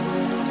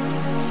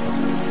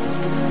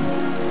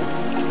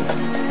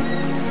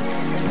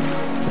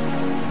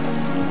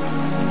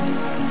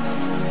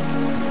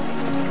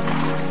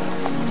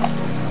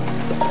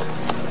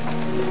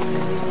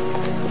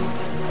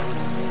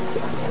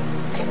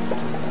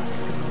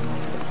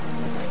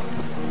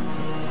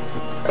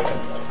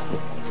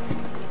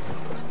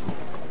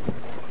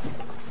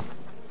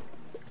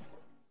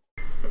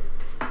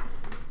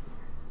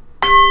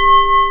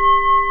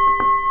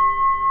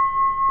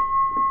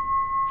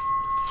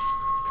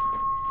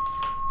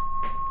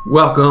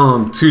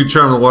Welcome to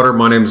Charm the Water.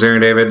 My name is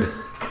Aaron David.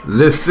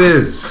 This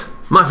is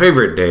my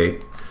favorite day.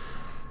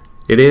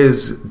 It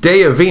is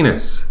Day of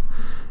Venus.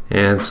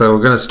 And so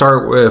we're going to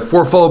start with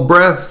fourfold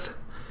breath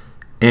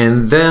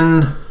and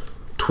then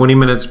 20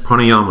 minutes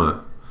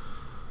pranayama.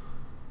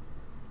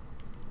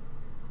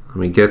 Let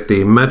me get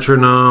the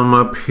metronome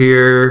up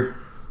here.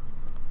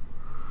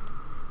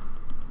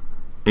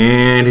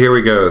 And here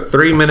we go.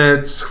 3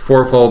 minutes,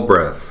 fourfold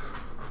breath.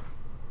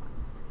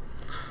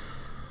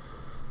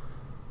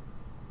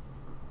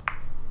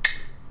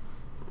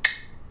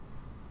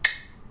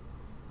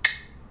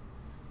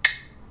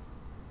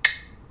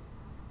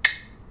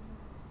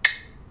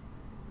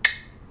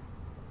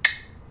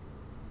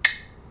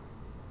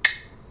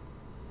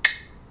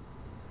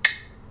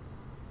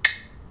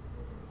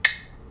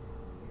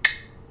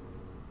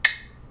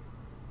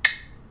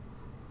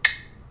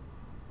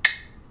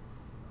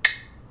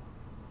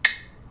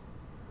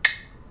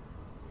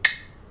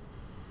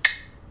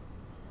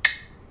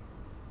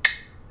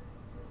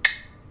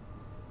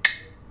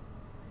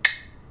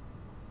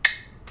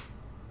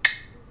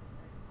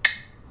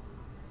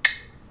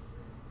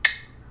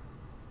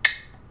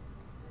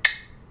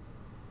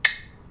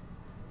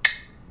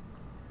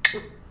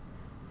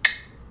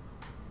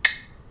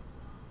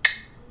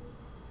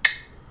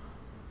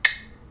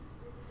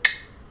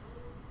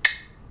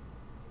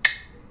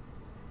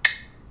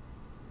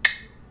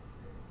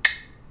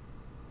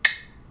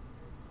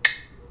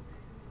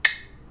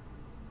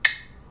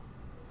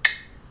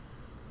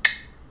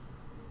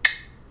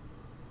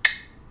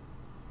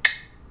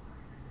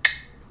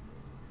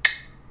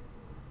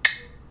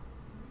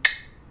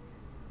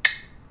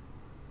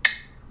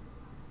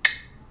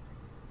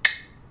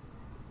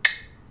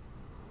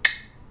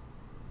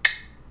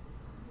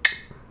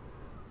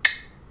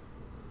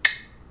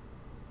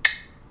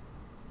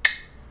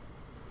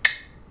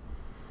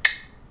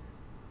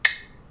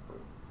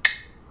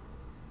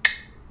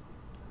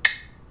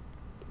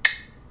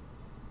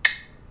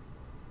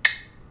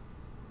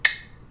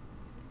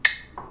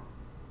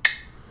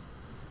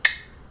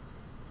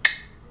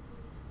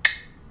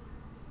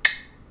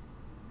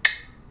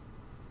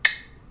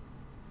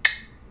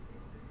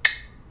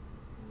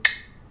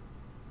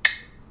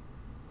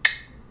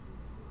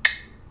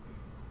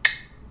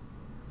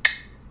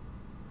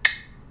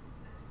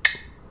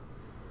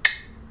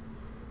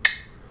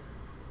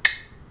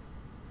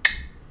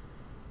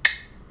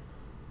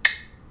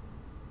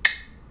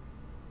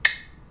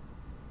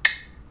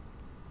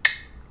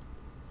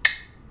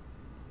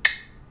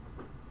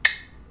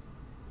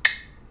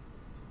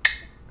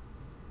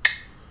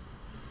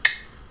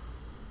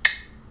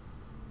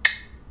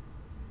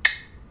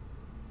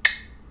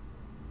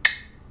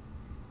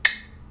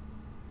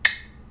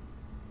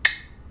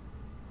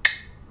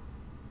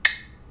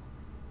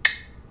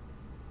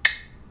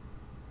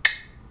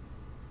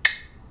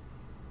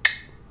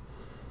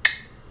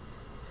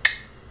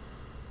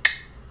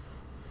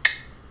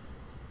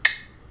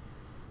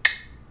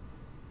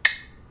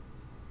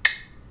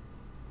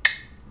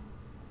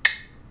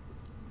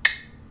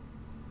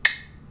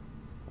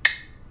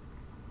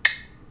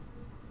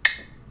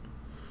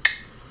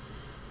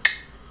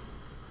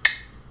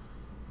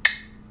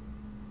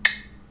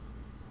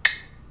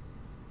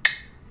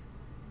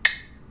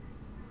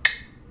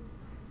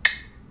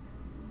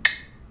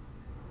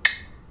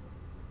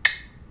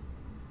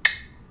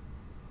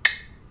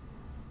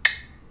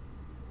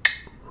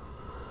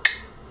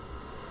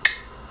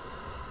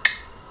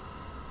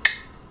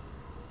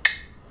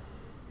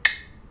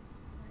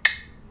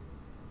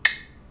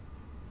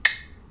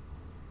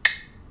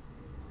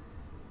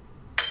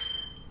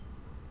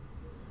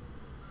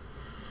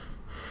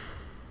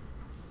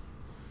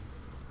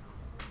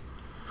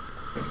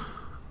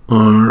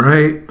 All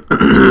right.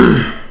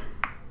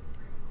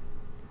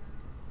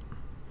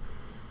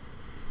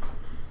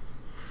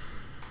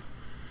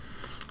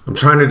 I'm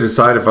trying to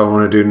decide if I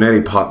want to do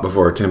neti pot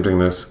before attempting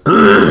this.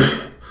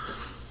 I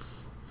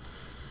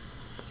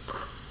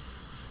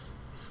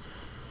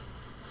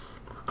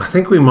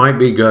think we might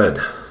be good.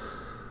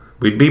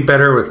 We'd be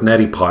better with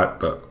neti pot,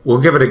 but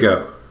we'll give it a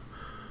go.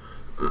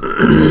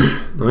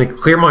 Let me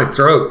clear my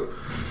throat.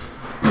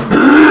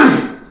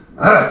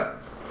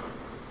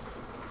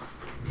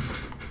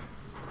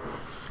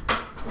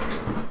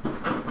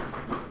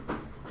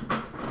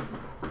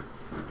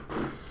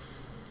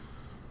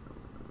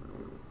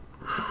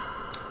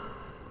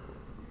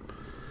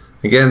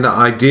 Again, the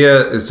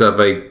idea is of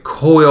a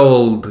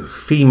coiled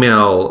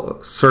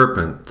female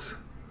serpent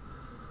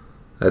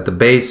at the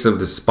base of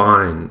the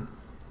spine.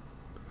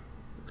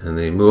 And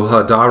the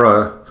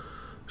Muladhara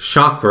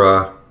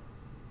chakra,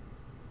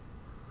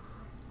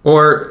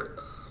 or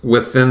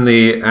within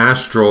the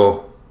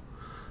astral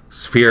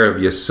sphere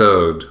of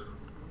Yesod.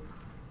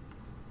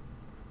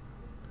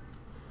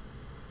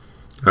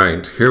 All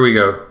right, here we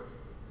go.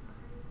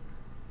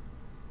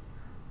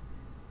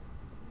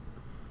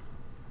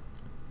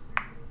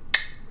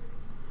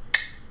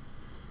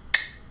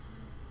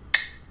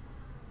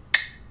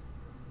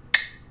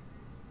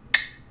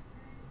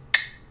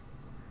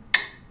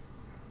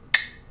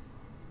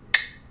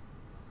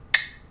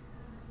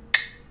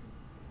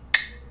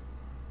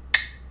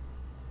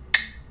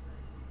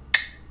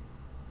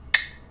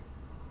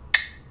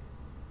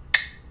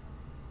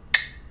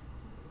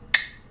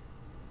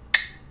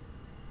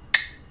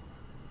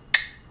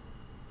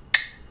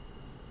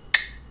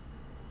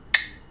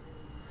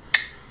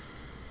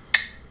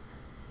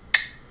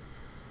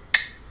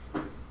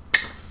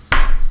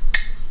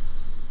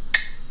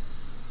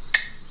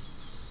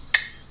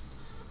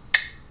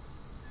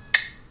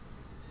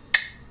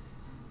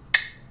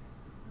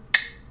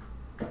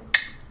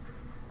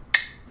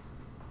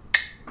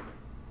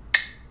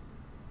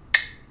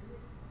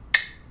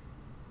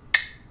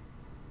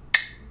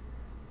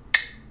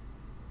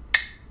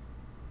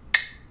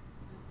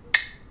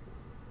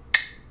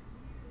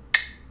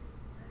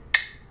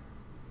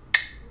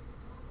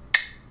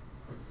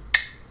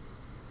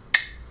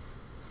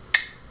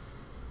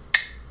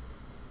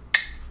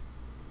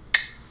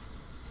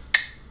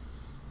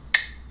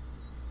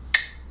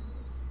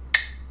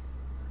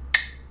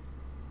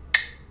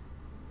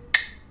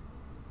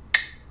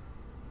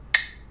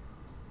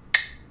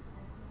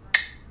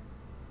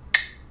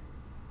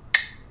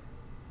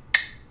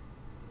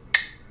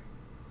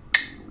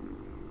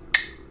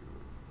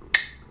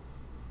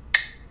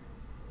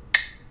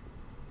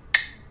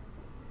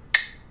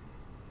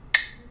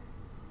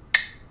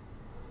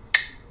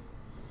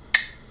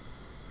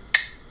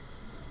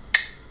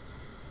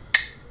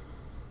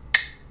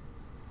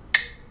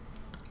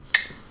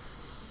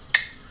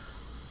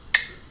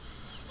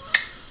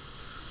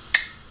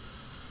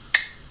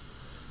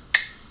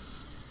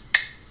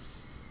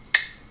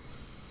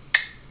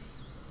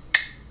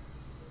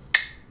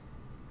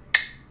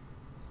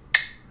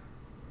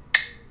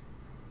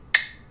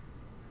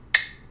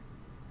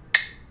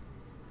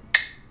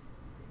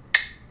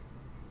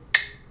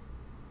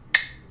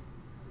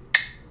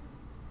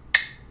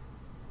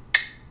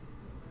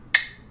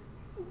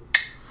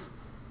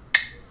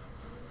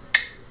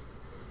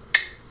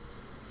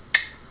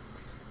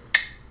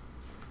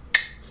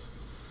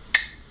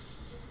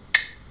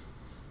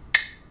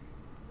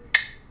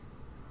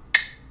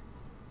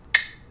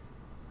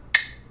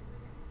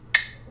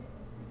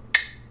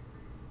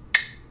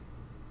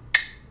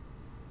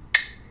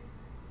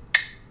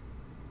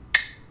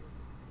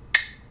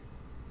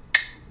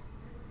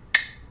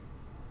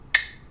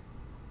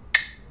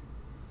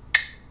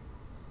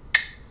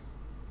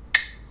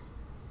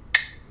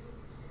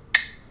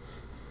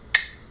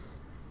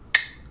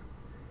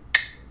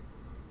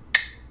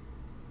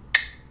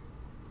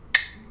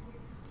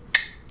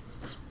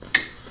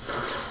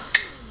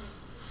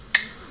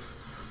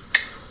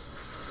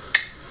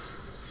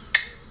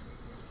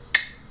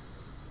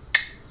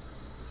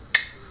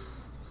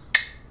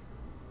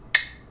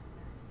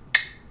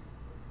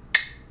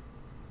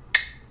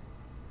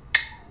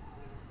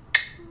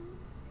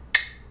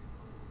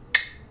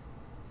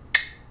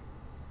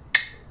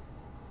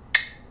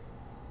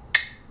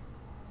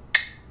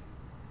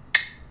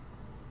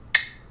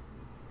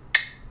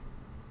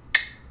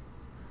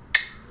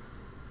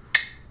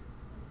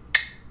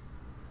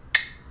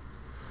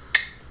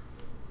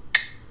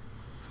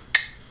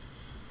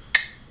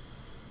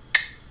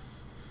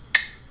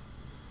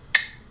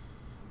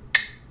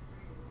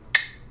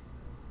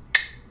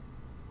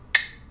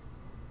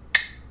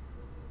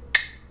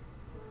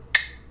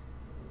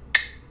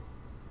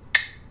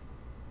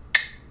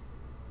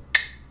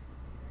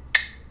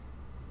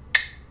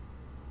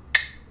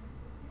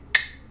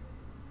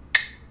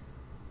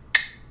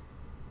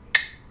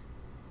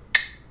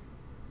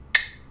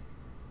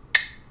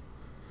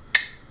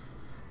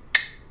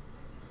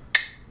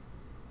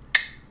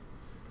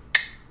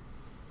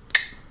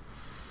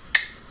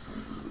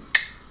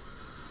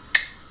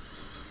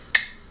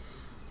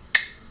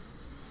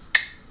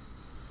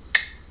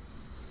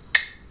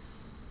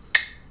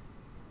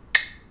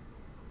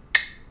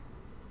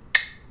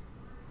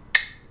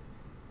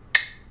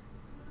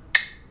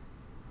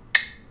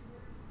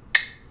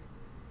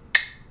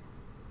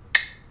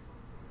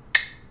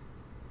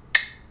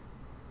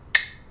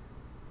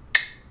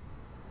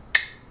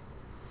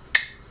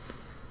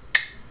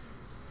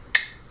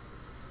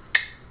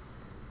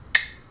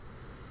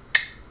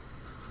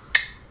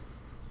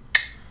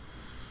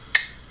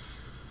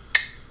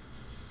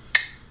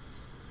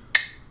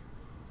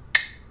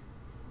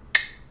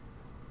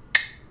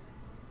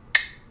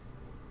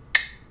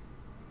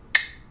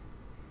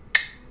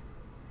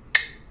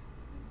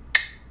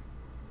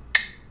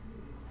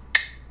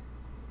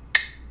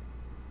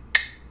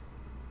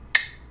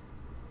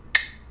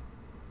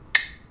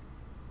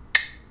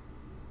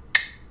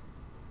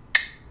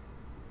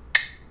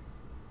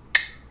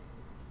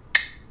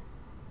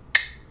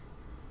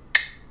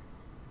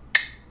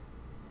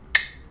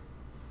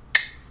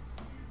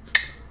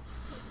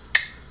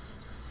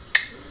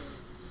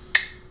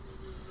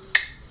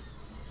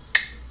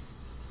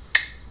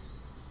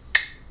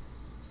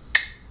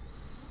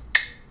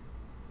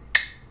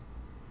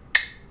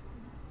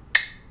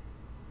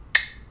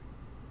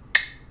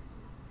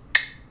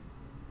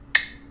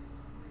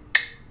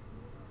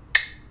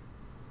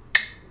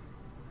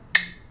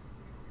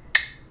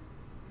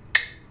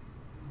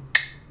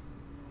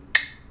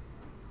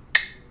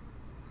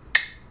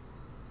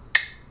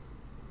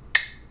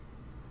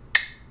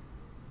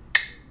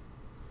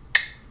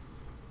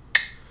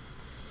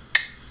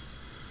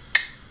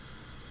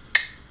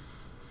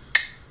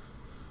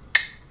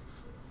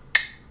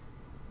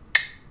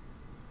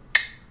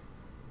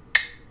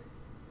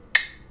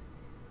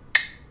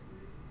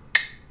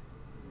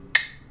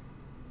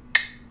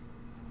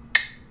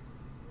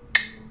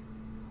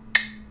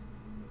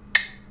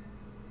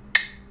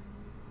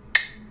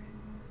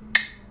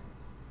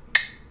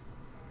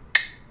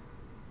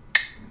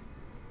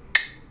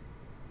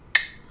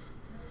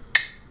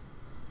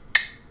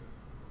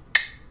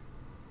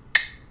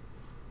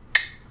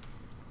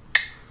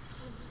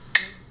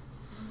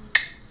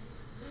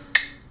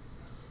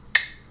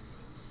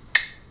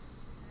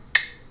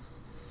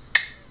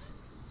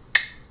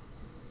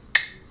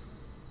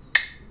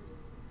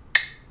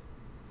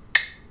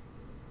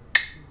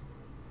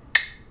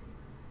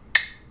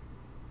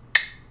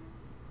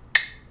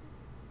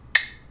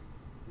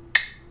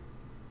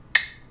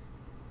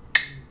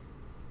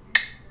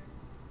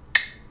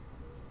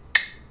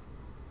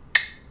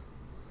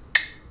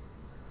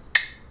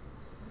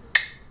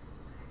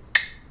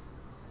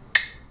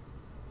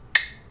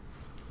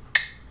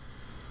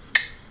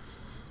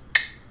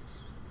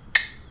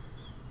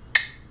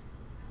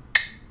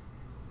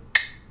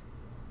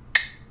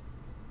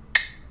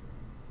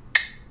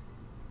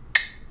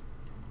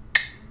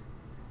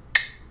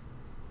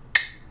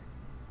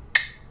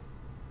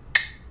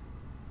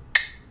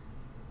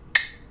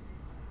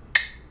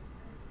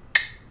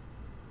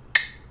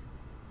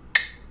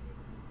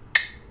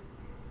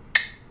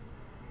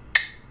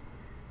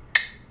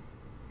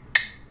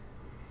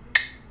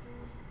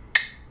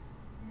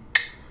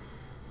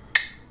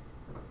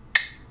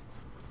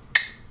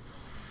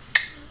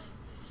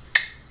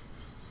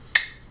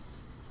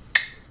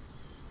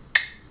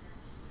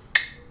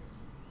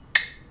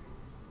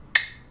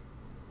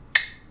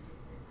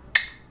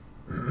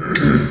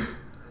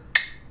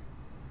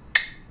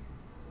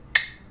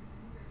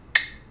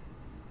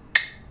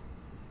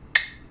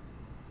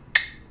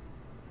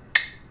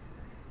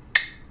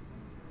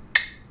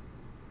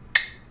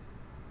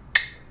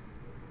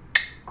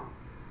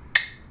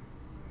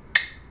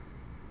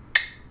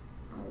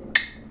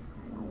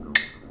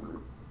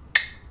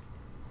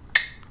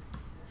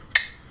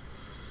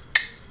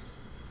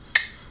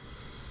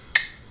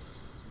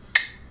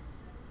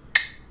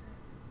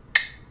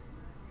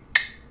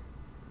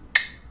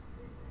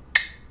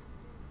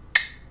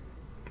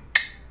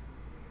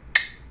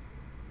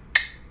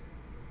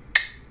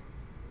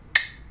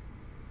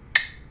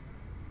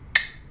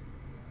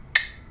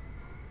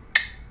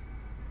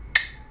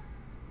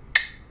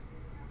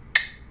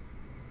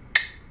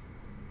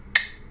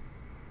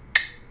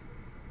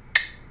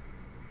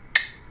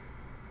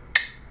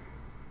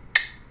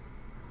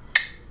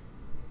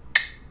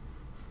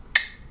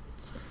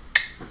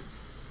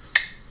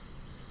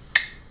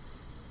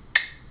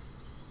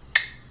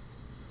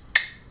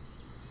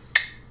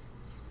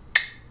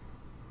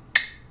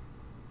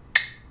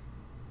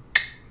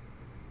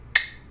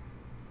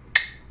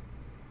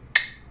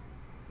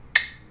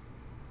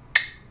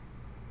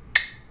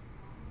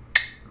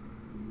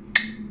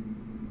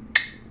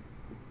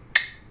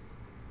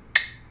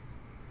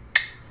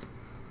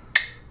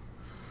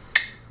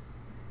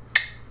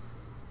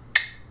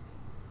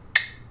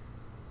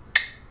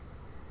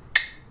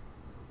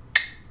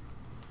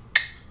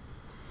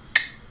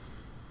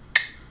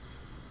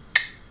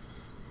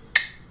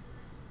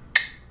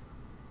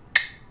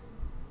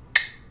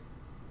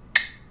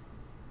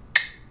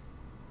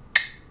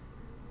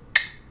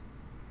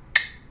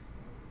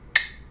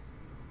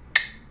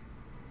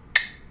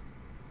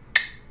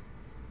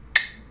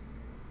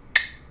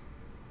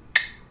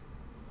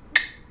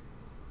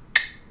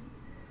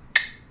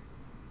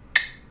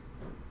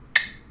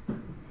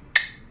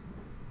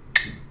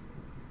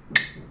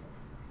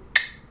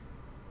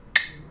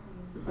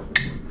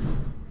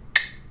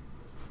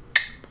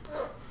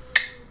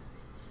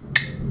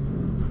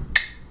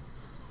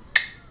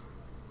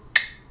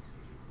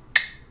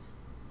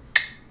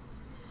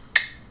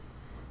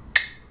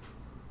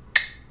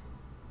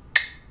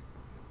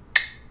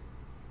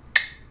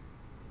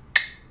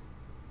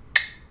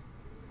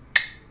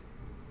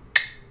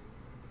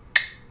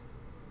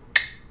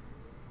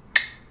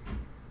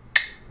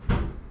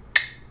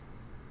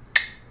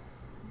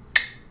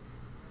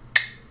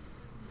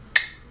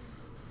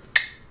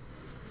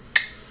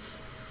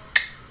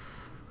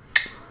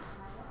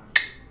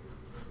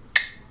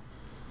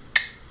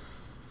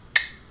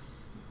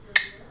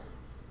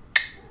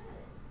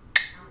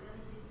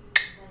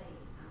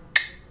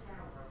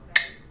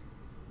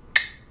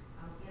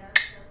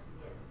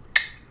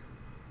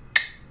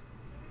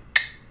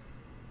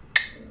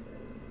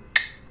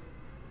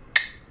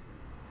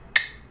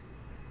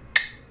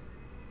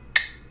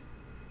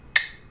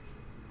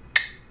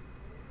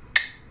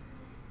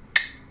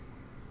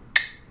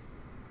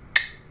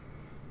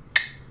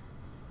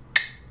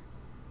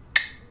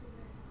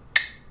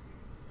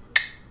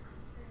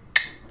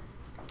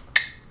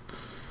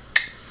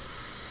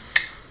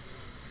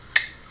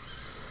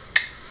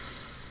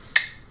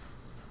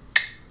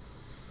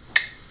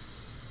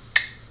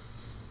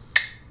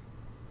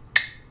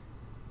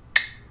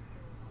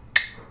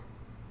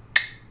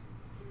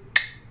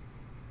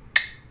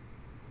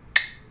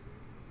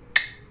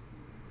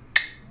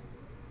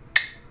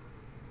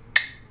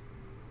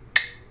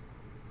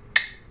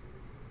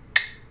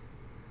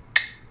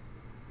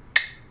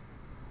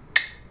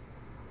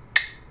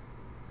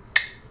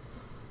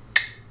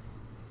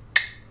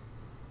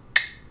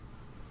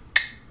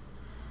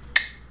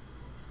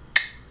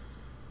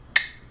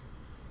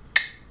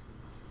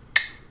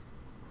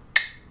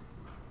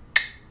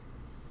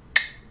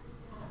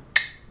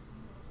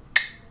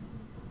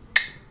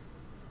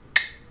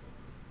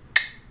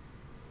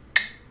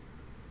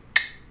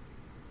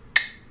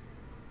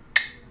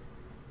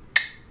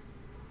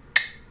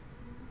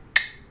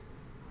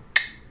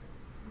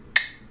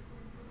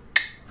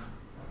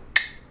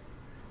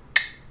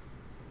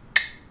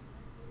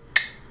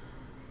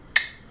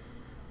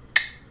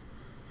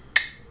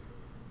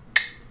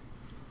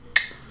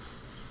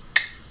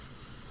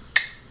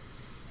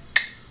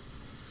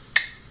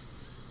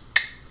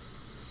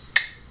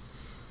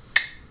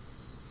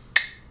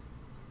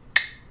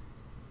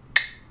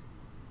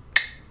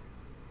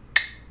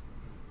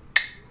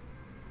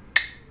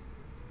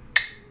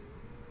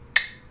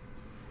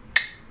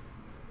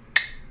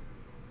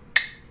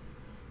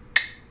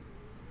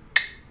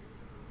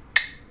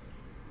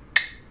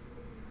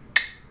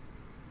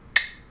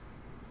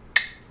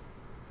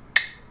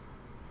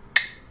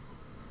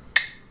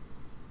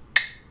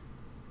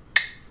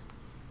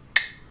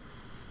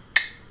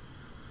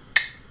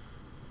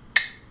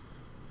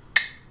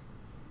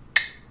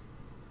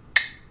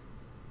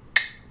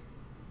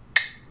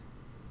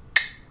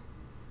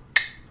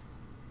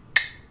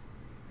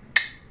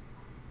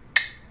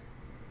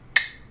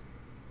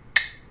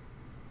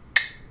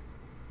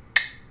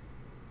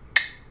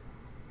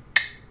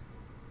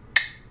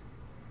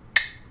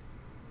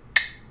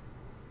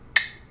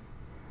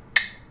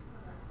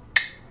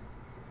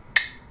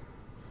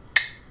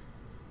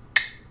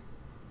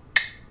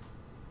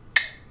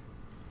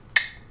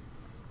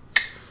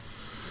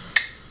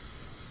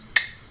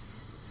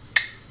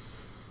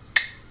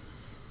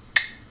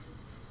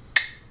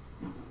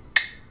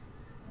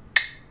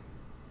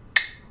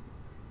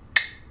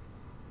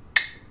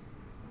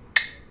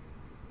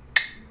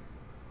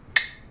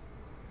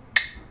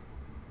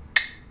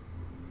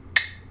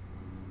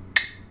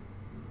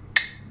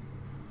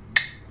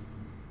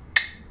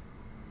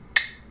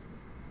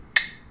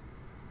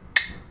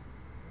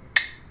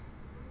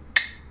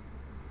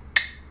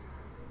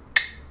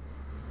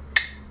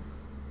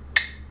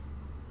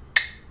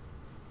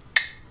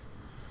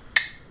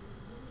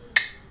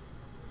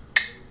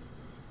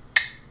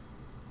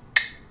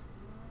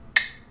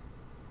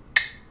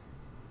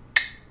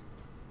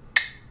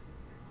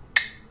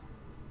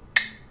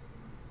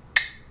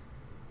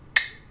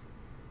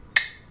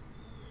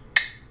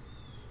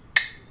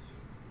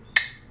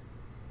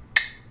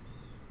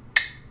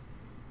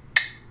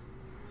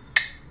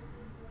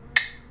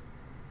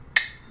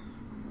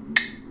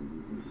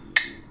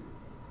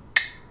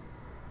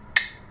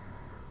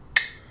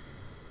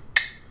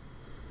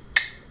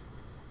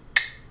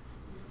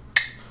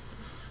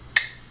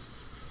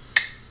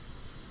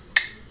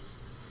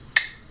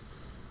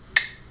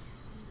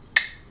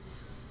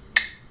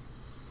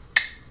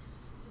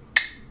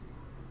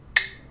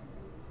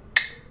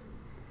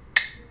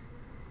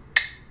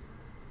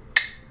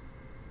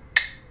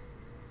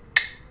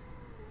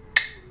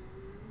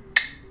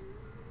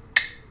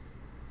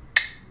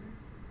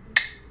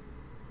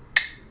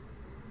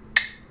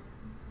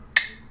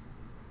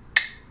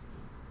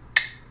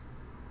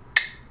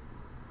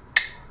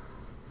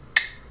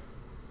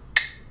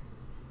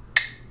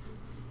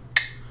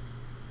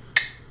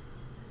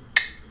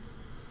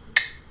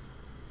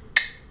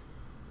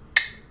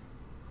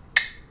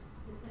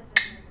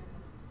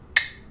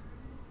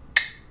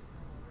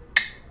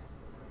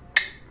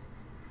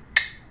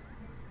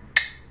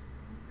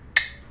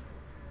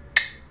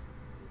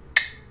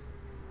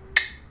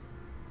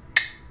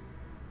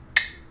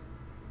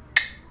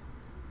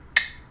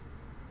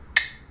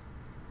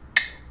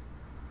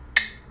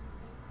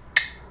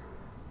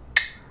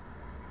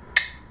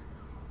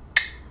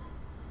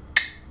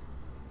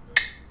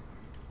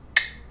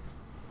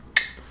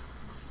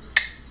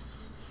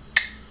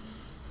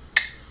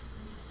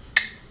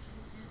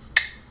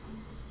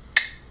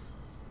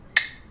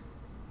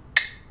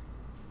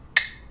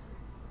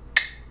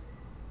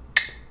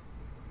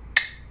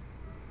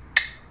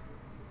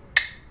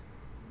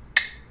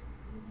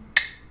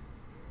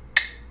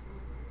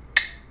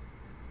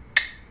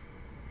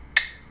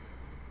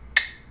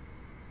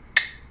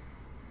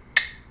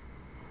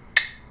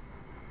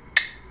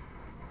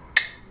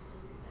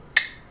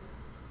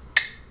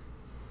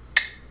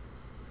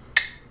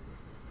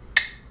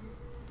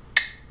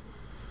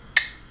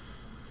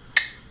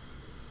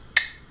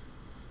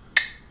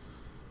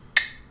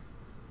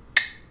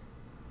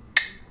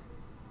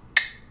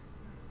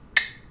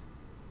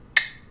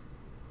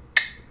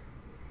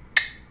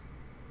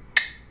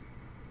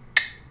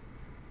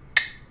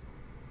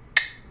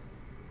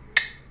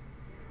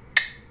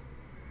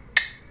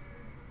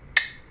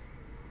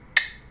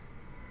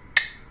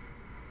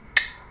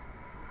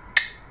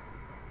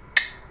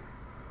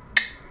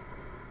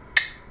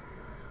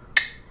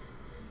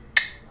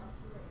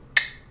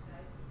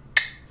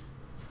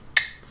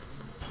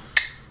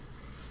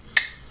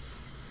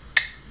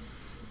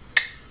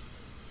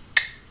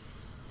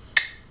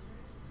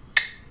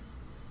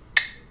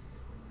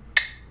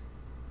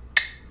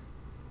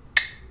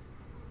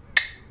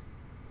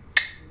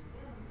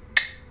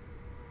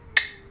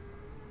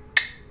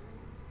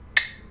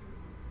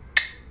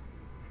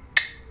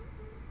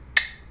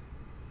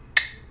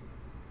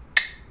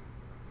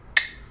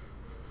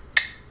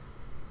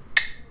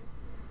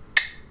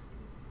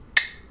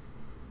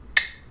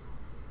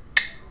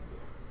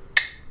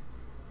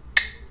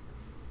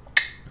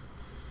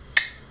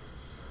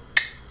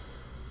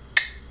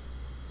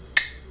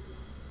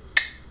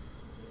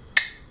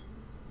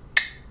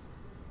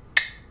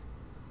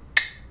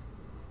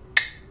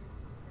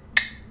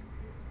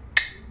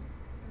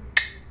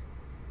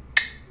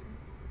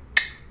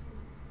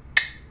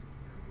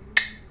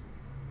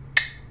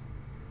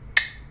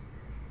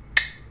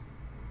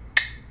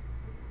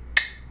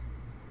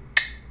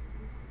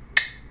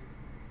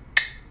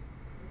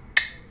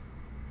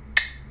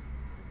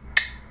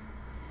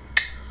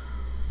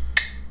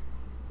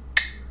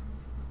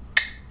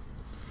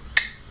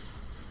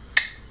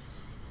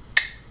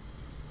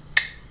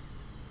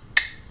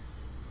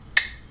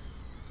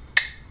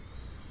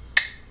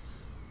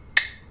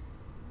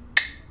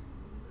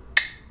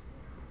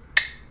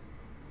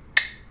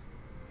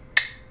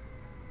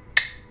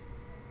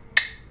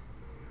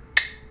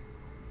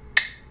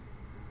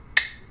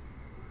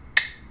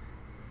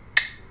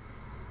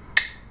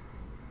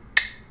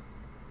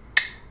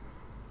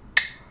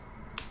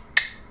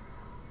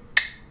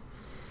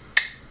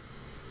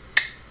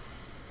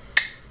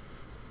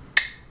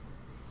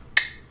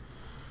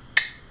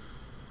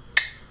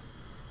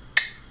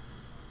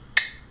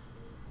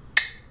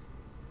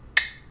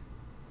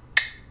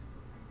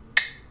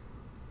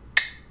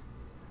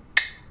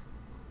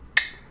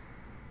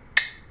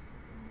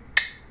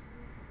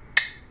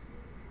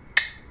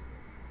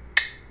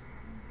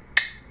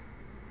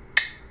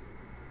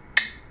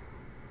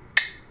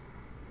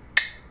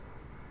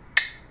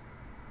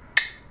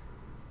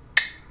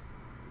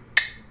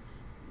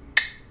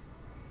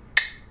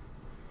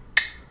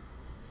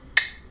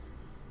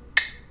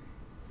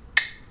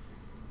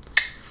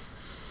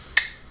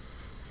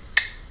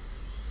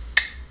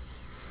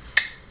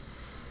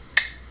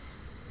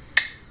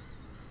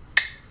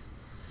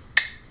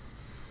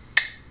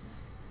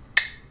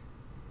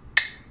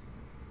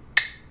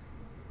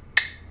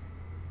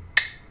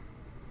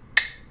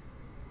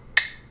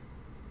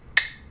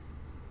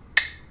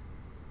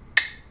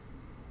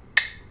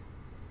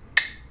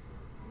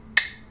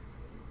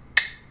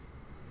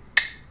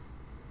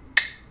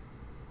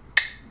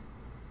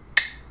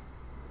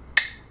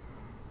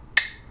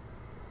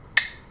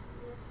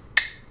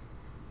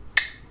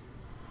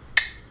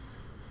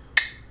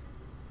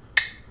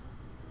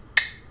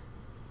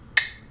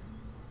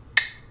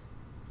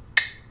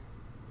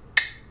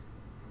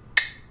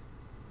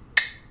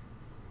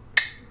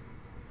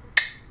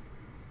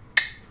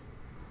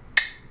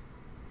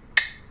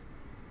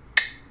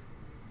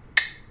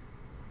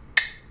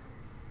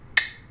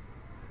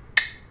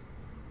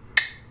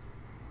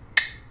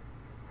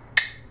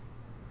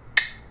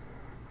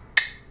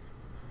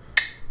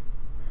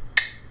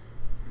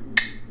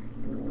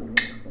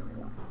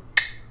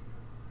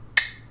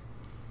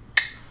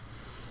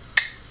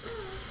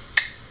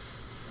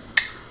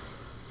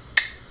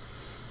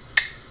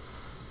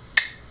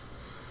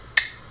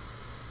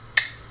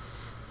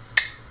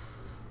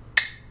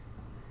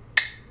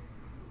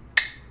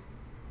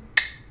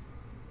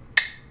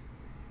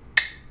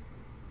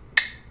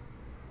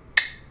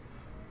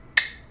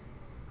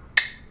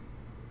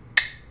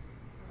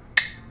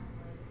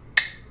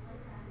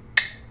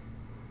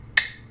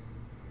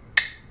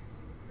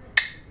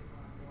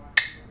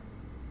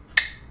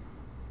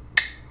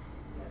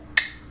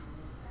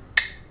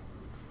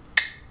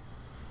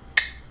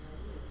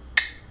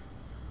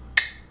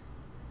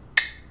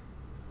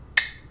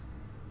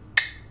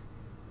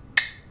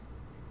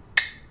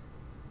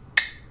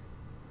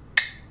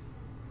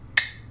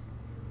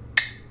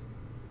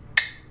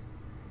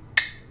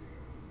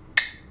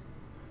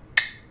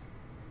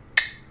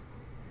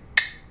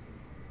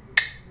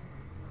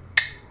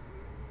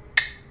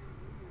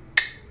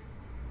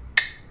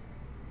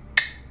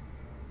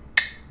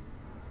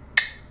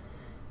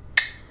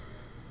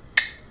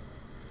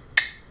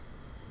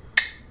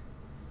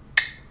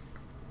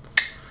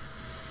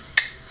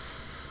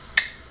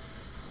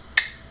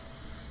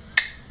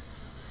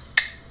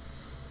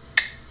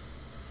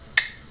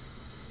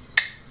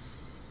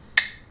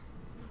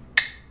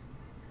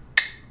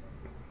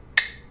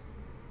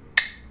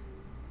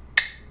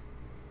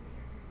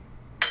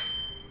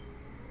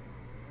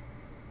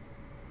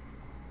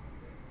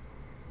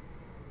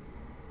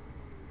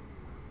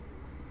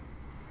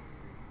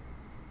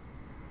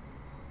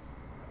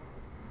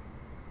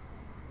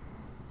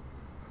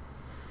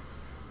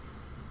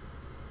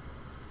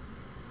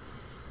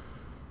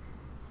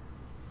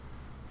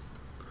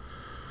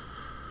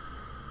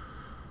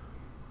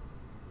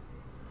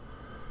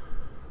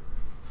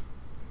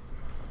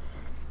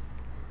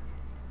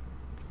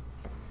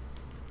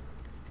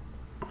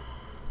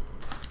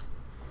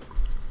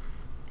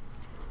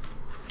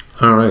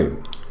 All right.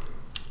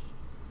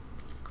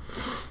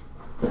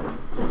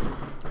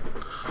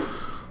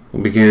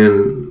 We'll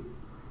begin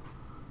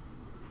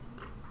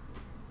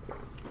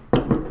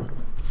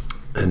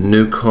a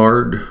new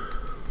card.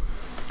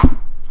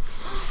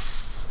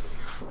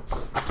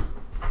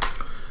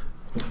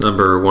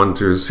 Number 1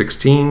 through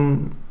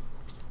 16.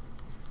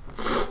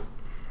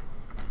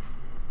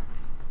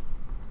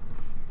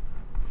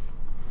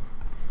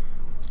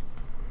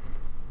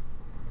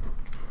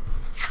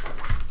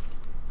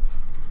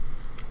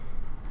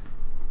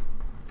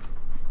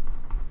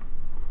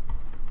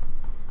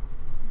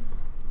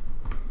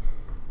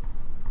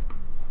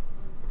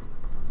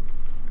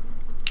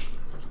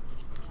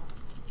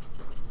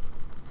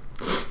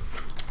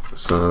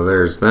 So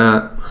there's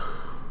that.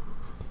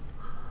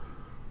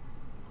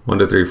 1,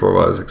 2, 3,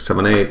 4, 5, 6,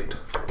 7, 8,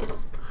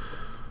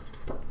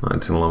 9,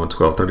 10, 11,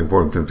 12, 13,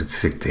 14, 15,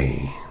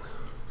 16.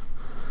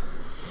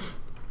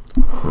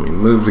 Let me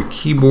move the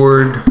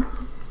keyboard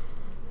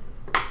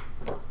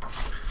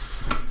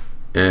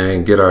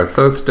and get our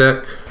Thoth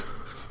deck.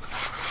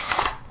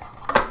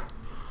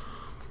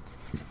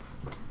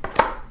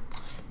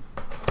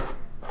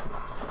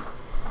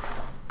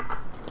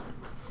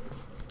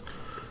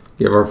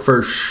 Give our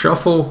first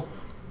shuffle.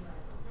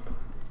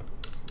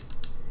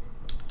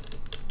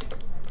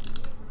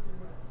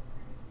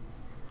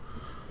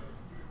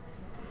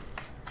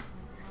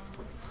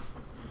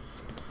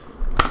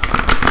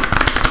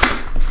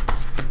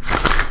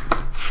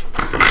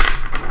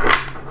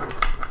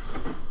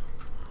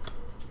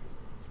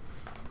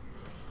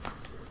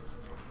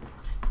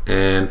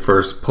 And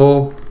first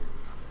pull.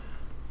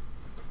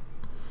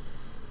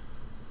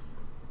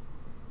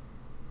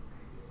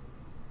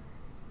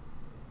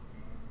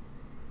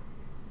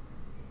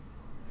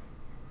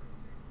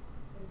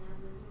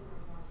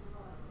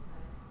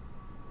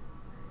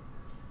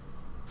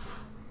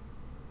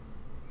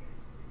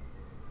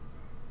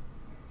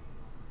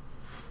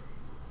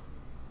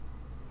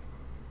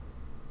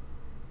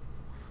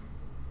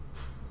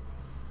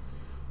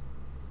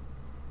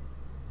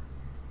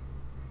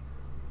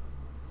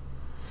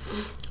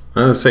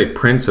 I'm going to say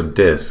Prince of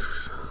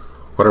Discs.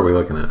 What are we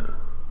looking at?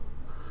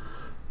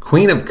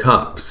 Queen of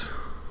Cups.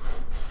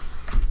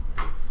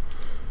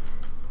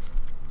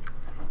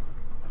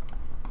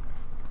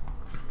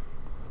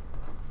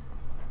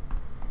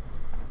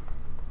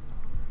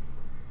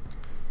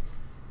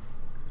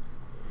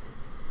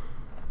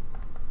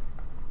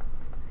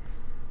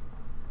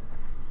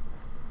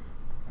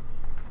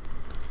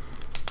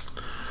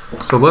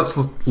 So let's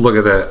look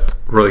at that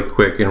really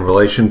quick in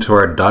relation to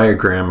our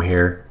diagram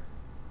here.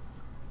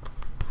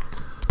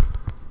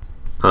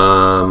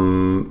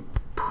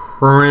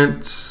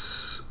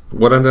 Prince,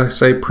 what did I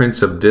say?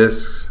 Prince of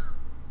Discs.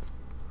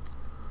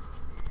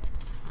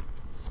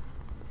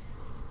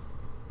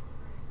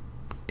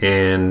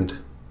 And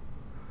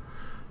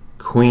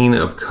Queen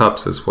of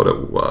Cups is what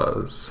it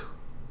was.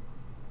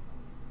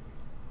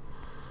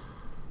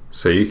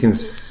 So you can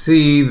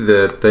see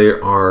that they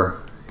are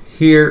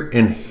here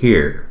and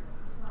here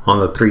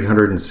on the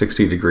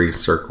 360-degree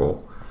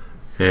circle.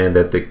 And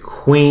that the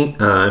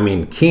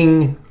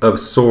King of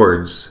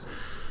Swords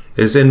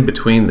is in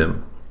between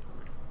them.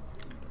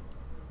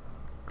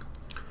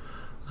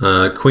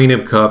 Queen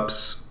of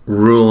Cups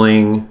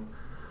ruling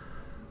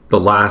the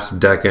last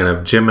decan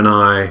of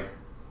Gemini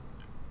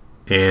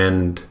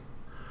and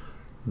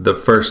the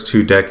first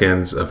 2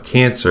 decans of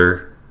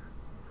Cancer,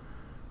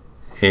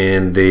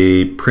 and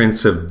the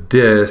Prince of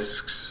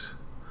Discs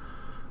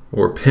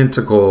or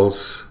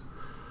Pentacles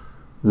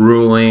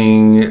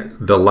ruling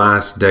the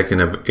last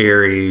decan of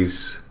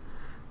Aries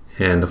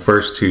and the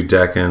first 2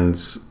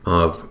 decans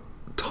of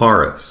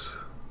Taurus.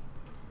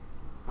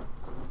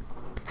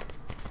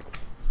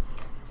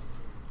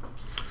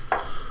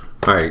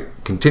 All right,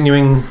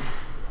 continuing.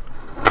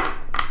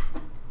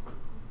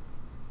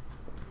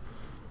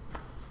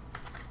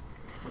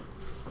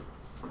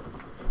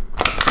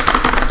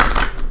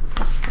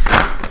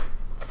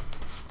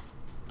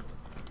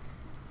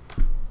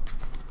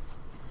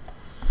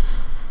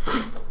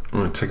 I'm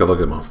going to take a look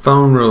at my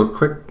phone real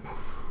quick.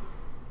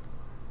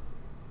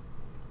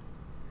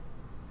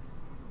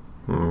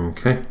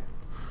 Okay.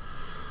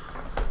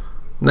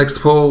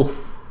 Next pull.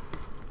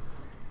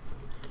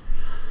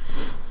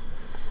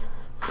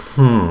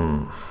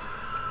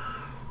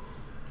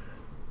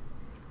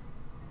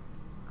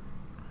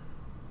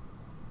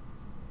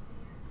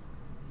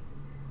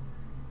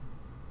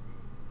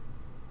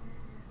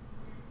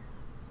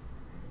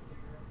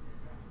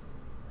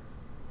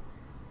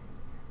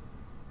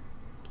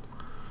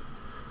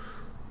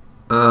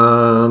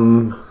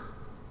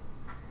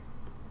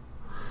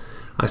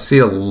 I see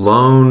a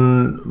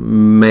lone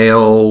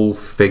male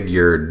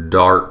figure,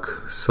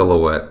 dark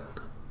silhouette.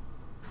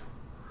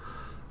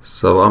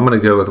 So I'm going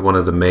to go with one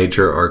of the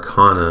major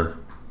arcana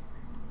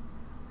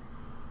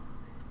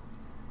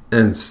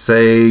and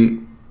say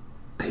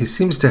he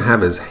seems to have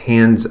his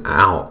hands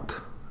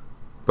out,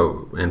 but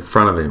in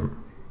front of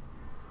him.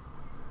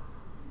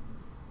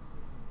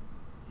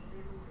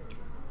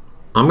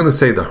 I'm going to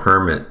say the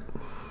Hermit.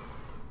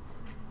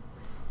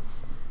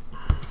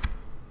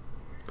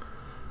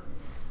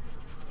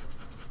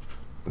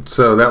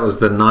 So that was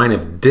the 9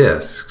 of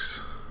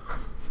discs.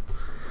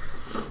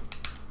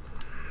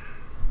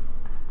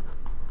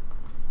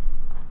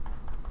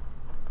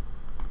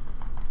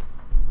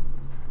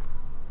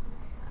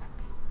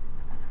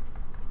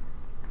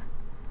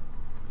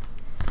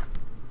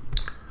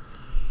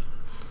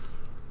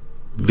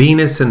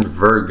 Venus and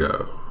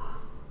Virgo.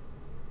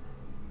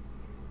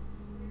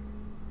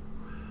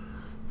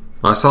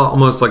 I saw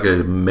almost like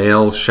a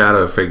male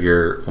shadow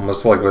figure,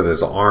 almost like with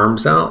his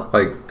arms out,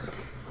 like.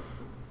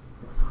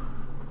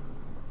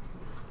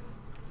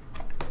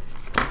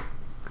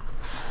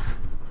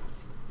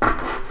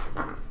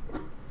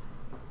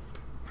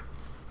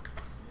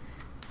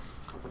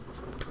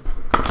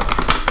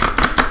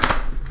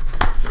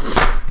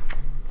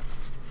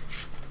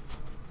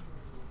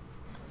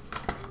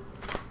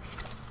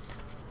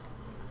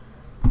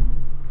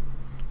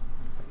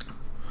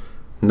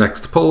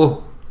 Next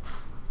pull.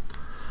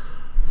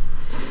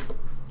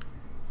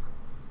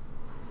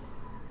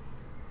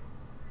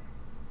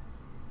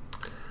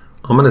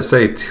 I'm going to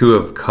say 2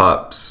 of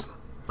cups.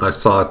 I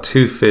saw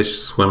 2 fish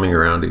swimming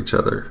around each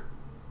other.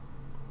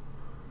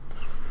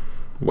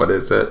 What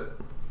is it?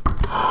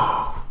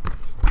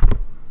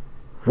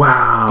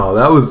 Wow,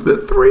 that was the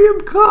 3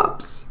 of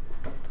cups.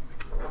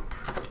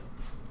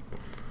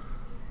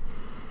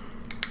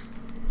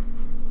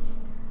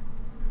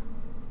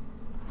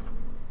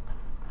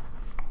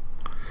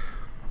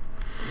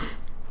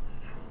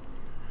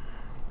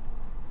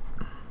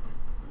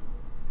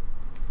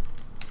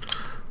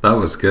 That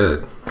was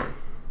good.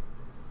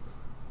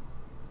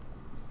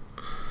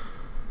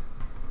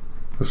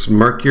 It's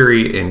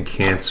Mercury in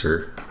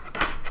Cancer.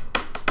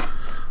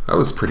 That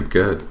was pretty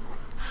good.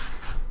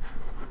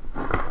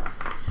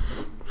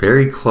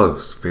 Very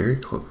close, very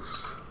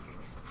close.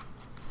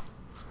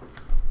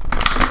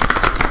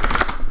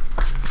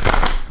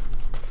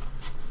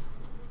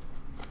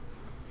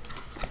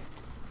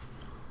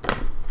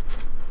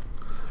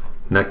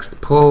 Next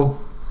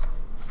pull.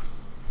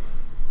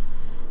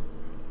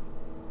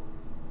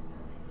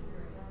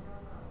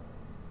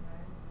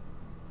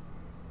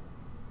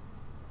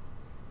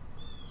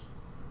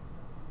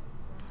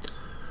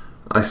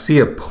 I see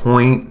a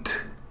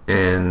point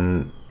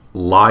and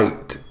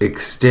light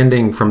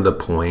extending from the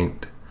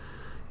point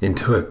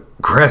into a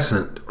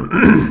crescent.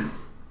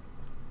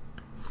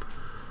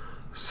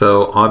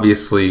 So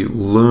obviously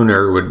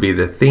lunar would be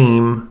the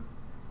theme.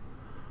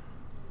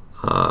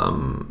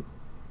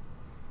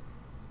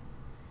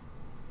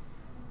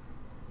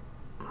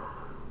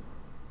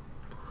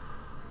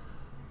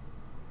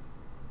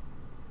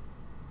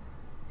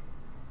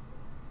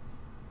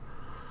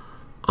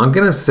 I'm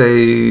going to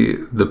say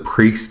the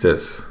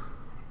priestess.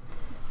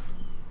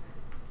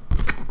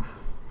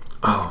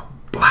 Oh,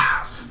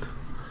 blast.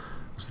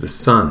 It's the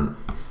sun.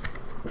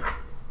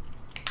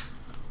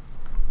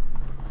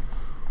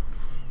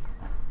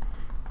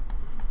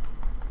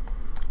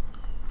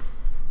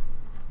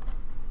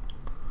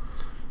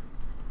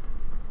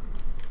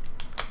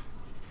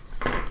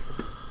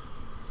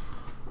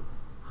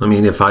 I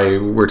mean, if I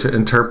were to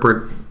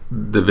interpret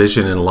the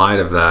vision in light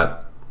of that,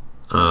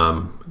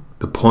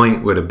 the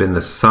point would have been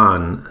the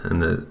sun,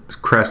 and the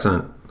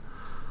crescent,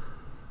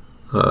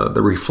 the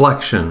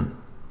reflection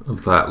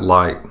of that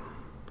light.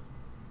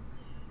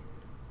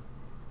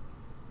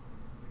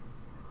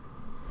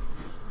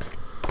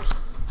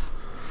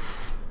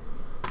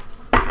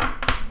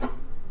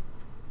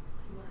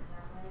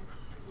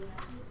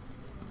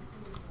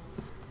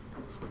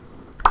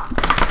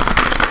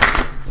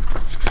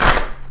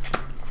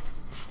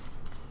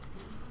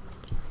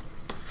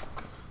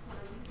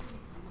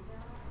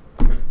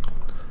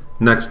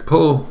 Next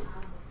pull.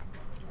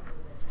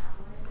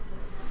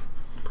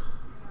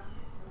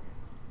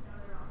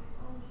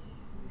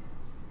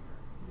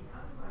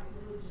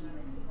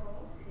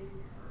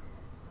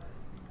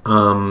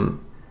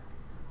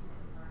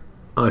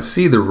 I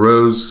see the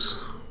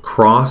rose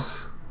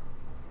cross.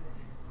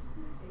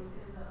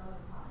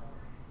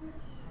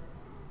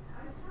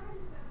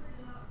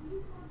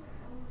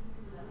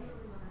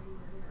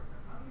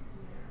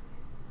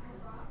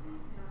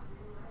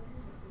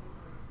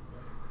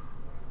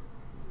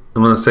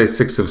 I'm going to say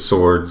 6 of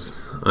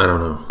swords. I don't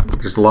know.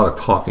 There's a lot of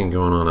talking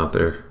going on out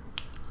there.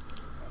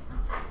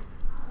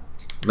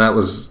 That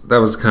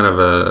was kind of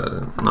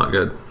a not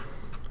good.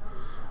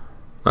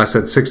 I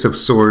said 6 of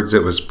swords.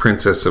 It was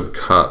Princess of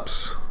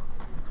Cups.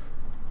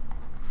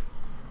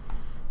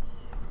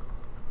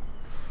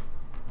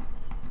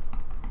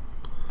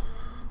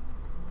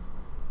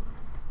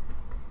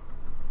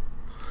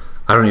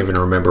 I don't even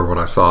remember what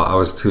I saw. I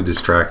was too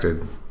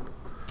distracted.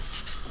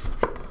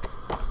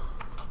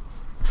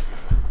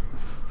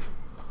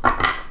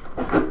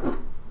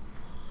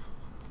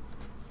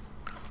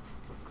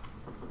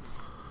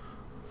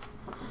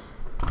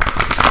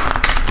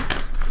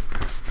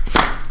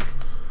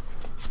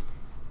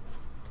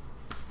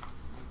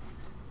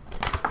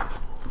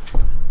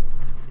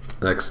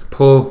 Next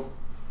pull.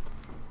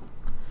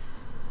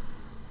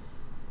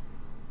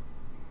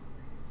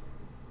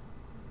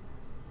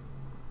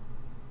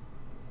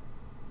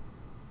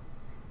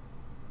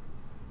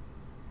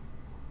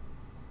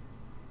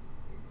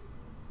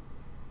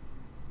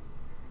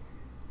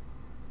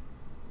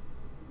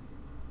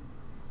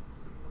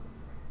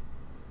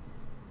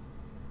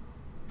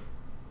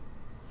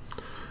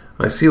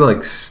 I see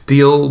like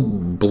steel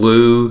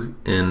blue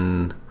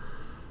and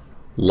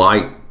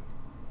light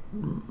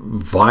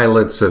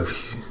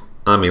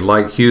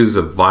light hues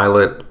of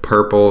violet,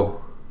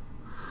 purple.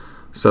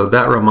 So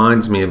that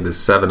reminds me of the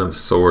Seven of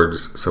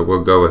Swords, so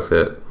we'll go with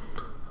it.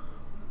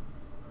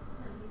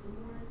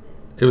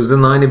 It was the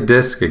Nine of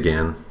Discs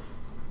again.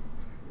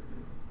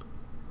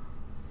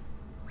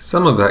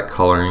 Some of that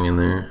coloring in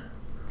there.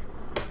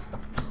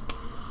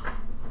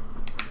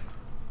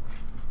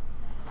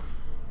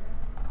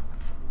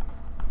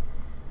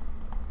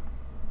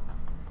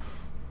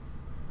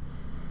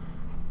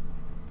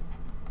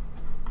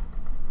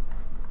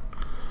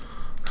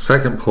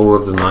 Second pull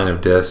of the Nine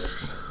of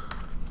Discs.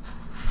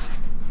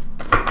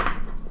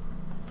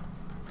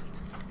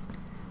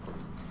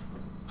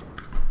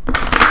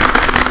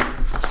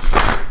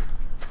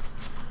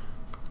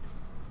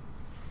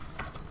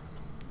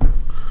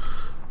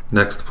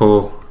 Next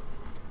pull.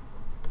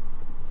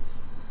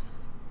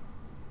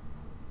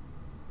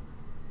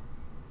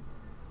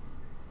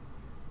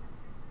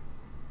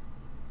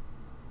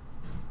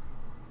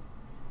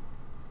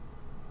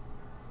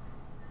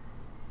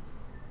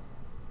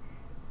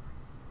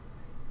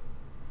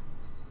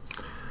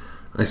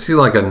 I see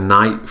like a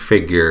knight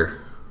figure,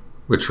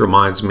 which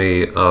reminds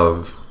me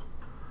of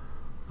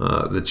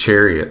the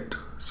Chariot,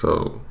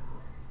 so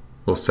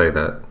we'll say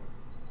that.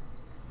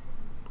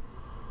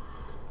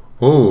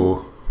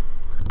 Oh,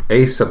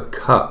 Ace of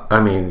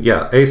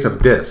Ace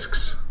of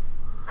Discs.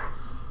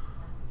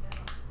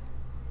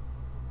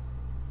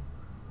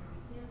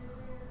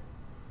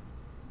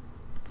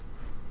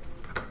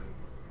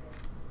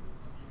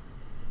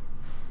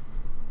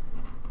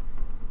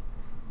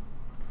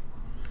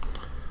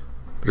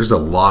 There's a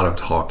lot of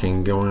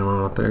talking going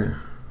on out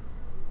there.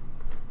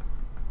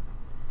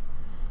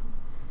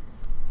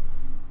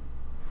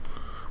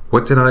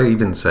 What did I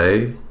even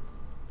say?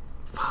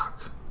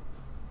 Fuck.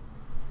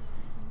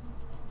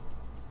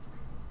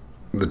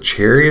 The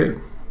Chariot?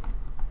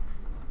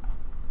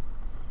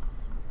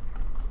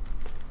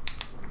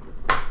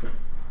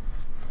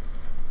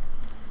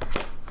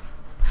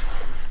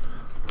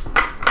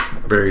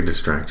 Very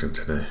distracted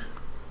today.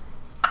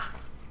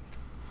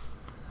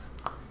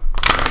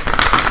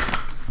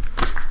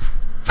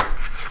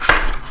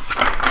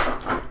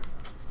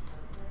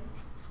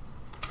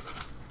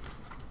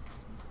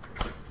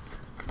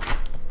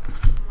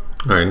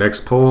 All right,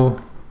 next pull.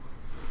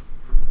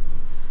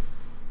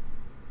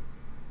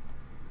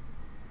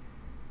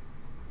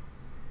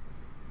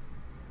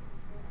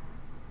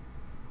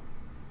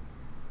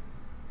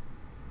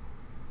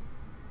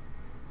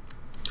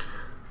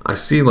 I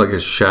see like a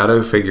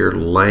shadow figure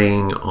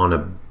laying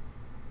on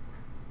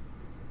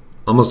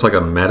almost like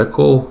a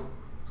medical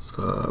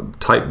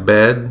type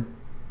bed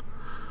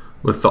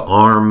with the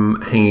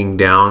arm hanging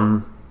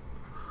down.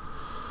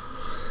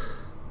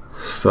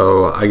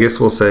 So I guess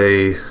we'll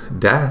say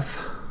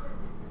death.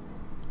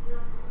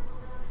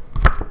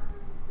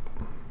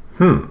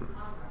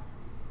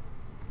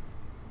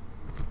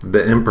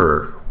 The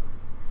Emperor.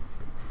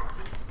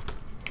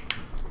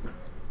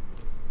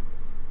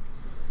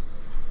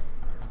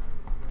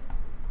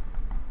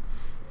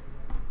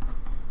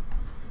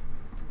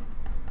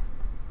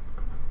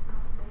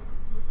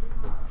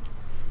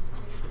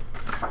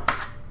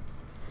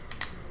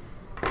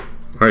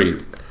 All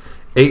right,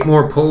 8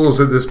 more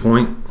pulls at this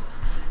point.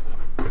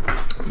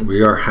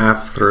 We are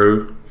half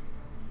through.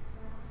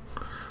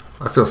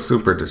 I feel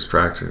super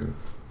distracted.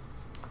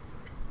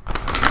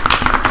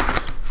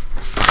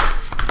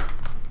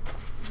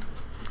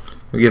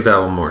 We'll give that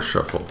one more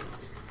shuffle.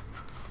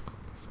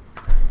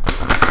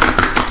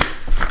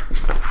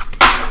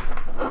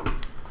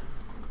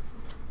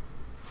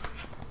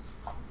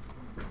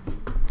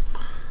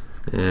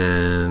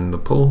 And the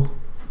pull.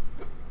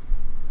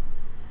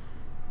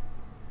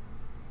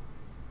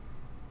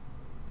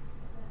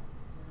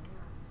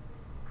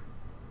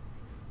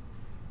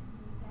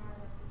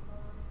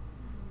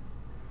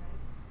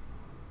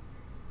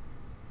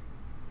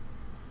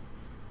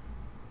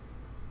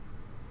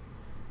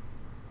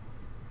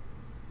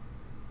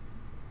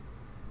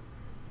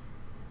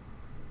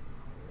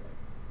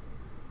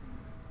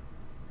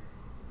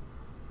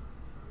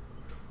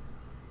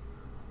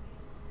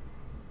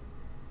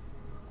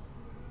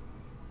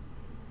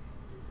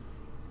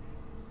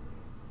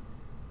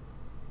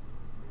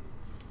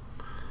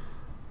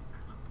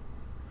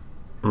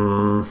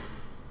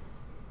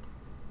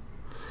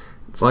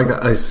 It's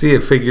like I see a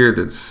figure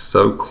that's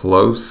so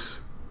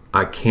close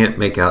I can't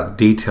make out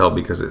detail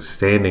because it's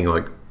standing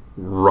like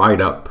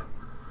right up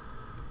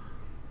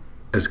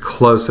as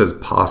close as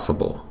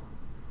possible.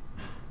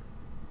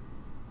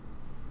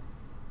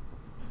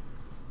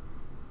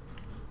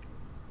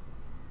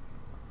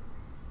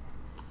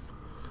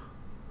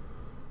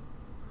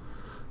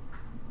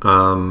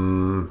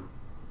 I'm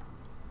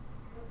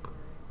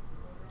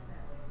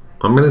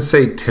going to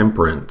say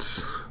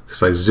Temperance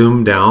because I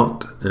zoomed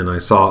out and I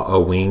saw a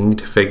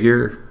winged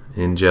figure,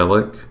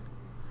 angelic,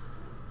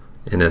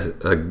 in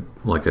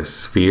like a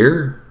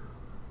sphere,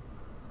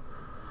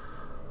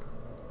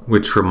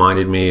 which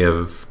reminded me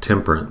of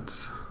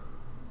Temperance.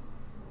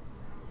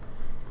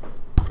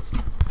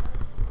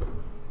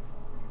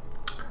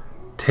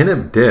 10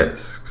 of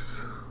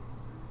discs.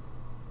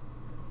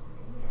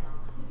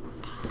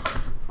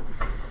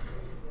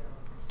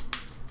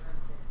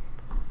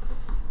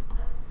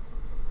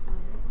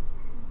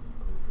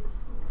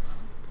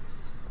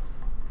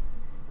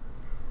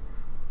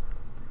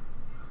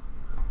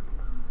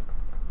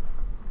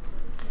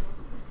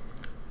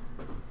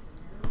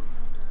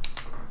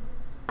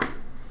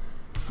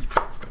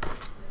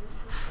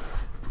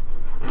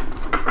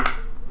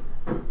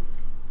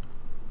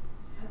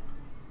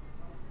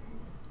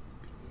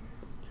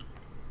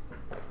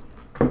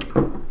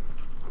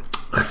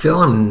 I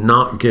feel I'm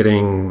not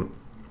getting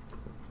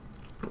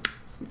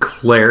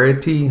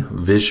clarity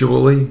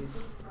visually.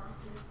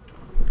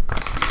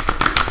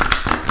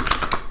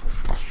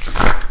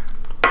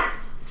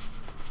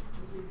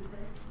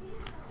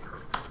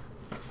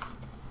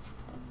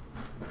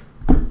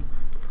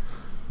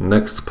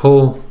 Next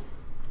pull.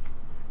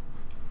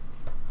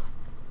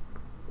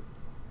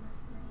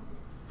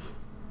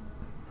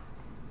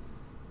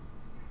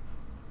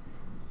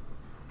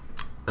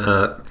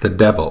 The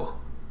devil.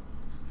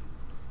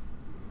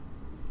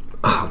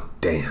 Oh,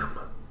 damn.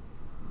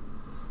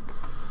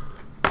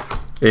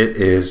 It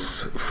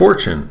is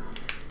fortune.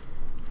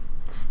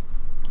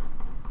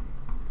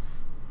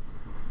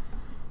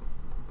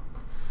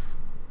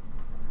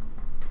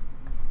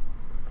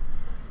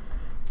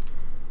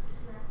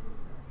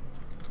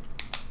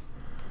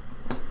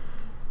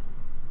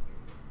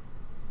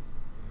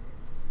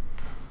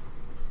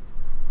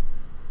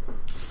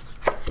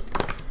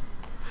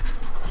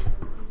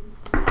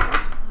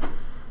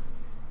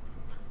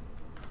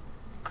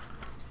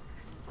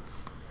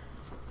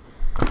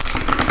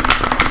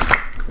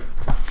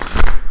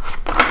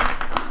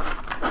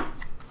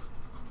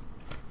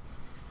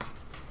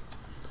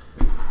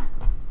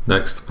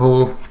 Next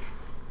pull.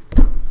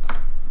 I'm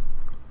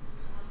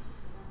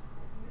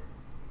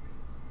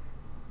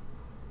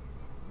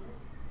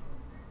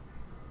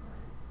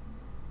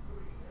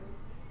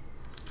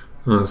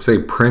going to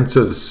say Prince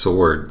of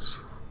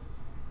Swords.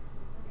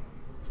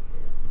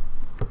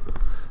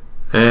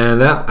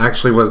 And that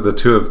actually was the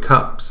Two of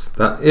Cups.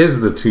 That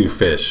is the two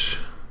fish.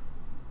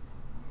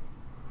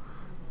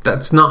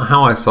 That's not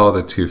how I saw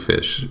the two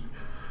fish.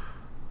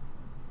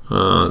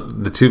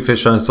 The two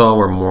fish I saw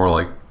were more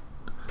like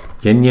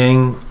yin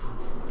yang.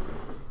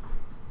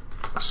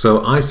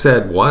 So I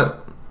said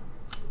what?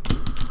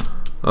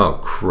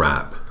 Oh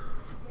crap.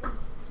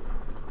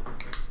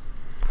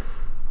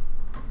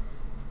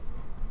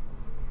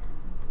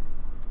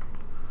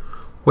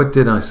 What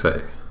did I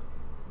say?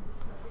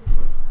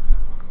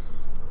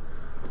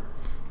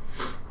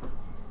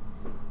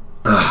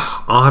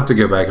 I'll have to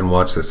go back and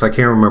watch this. I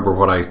can't remember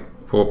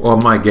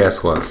what my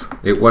guess was.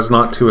 It was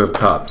not Two of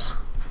Cups.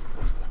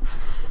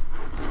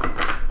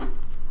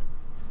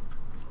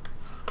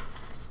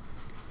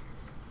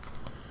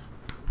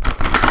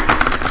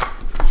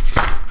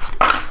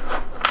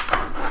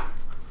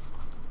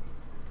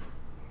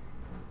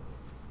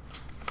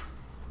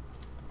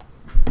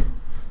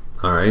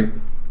 All right,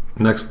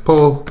 next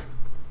pull.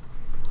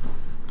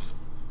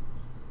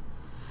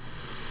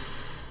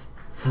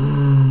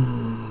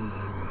 I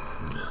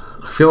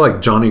feel like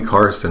Johnny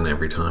Carson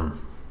every time.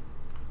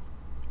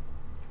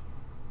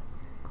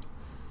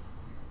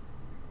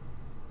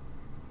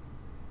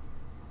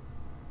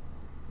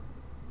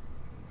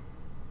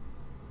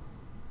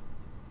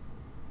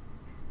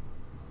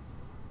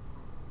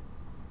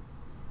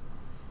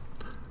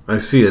 I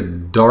see a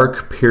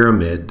dark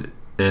pyramid,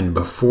 and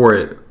before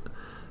it,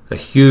 a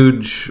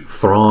huge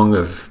throng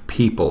of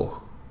people.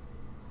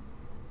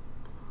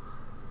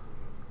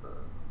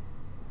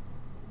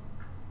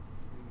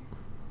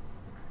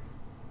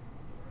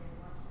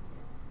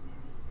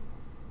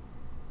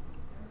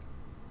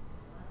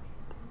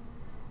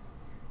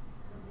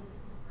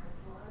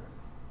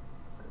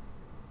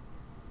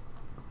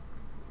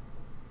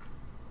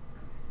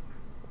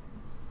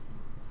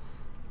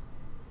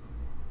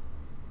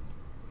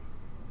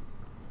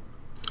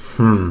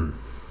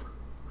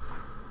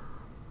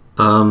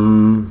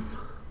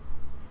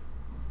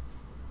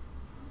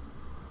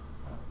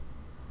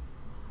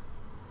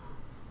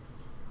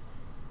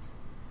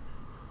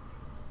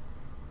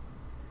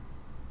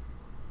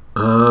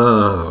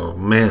 Oh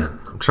man,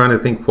 I'm trying to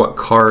think what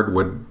card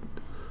would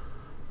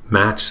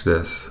match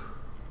this.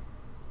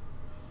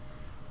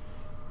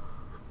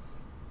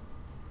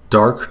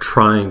 Dark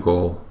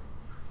triangle,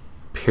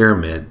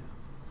 pyramid,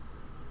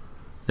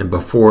 and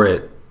before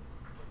it,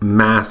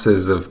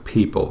 masses of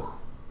people.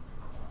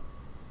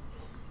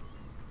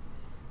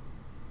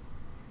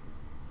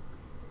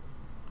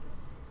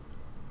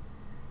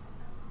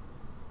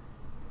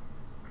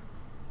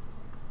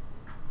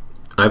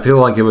 I feel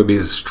like it would be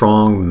a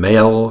strong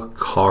male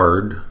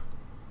card.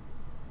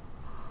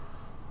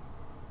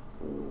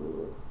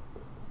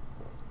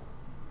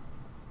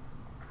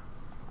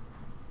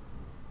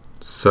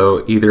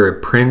 So either a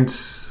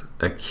prince,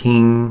 a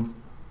king,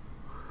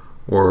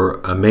 or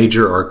a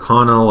major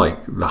arcana like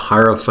the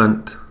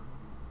Hierophant.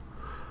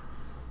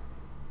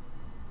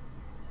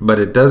 But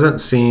it doesn't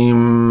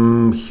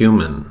seem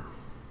human.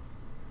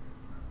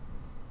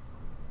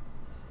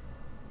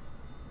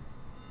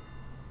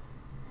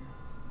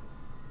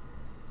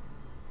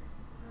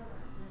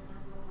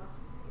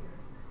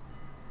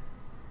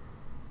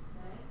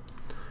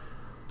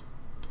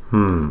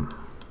 I'm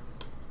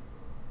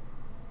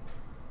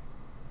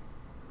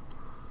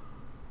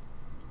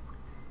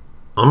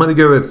gonna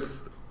go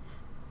with,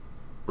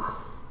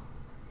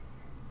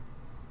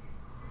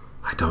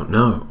 I don't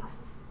know.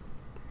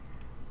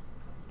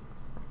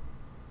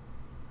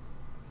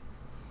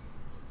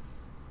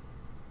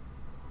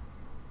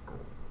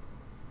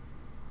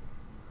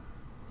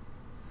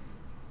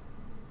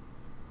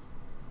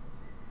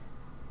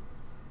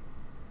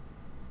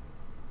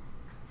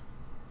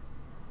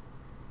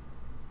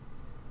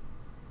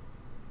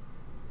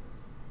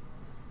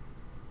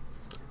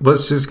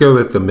 Let's just go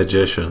with the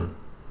Magician.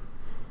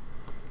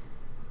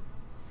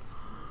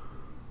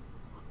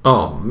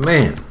 Oh,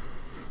 man.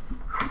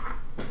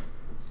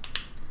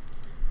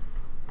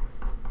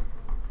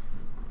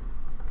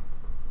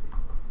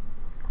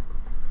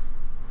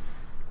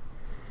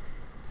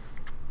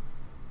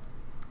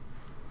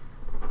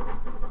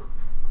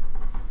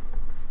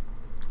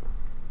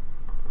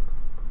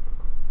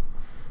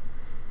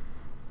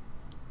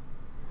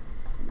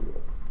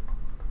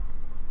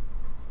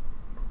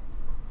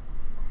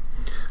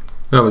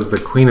 That was the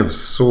Queen of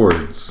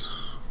Swords.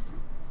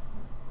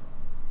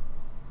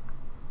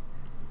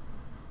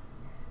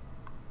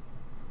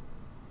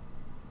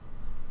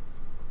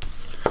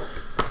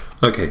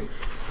 Okay.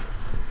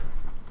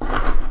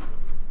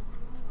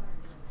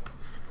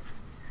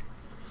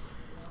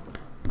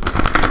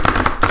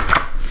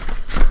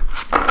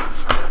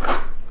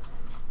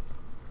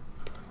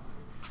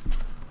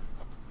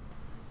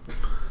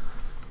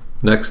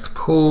 Next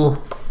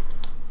pull.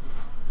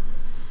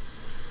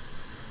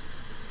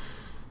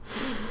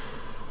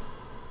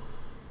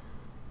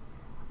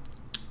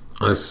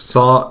 I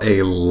saw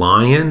a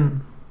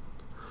lion,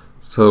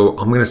 so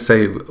I'm going to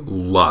say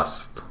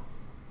lust.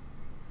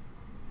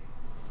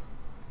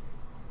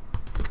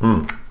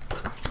 That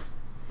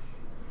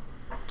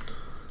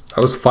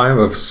was 5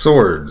 of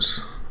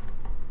swords.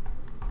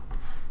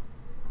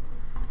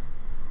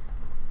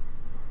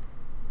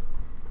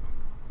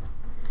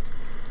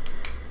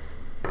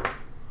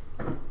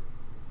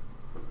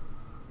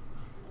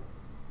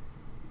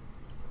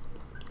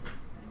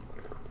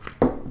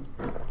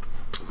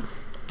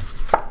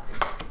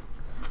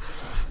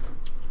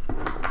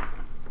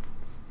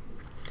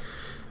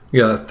 We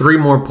got 3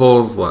 more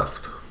pulls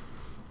left.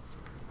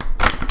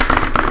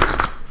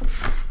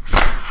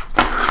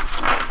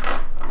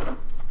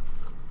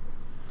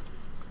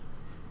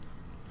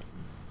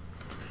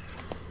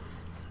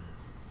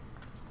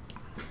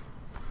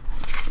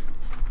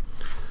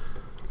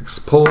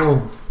 Next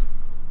pull.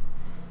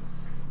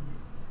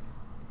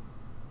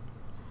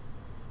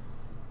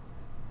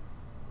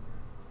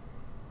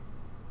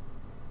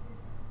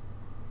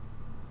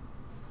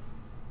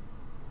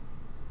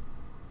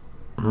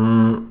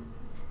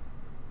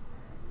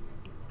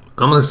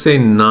 I'm going to say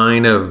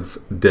 9 of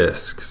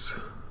discs.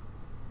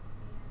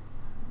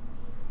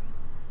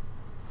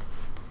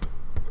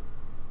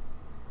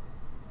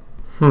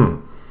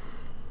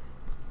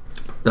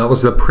 That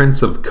was the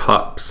Prince of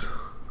Cups.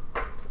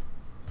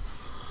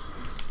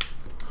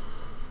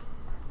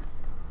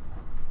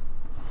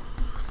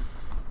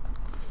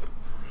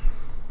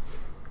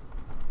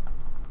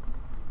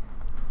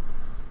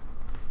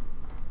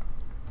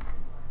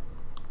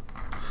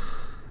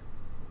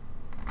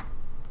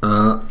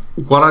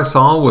 What I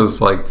saw was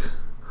like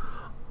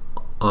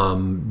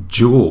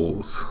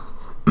jewels.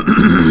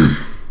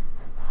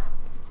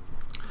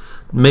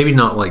 Maybe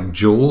not like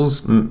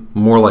jewels,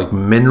 more like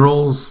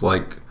minerals,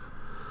 like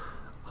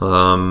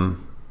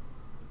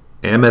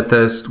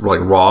amethyst, like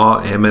raw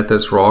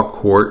amethyst, raw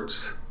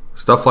quartz,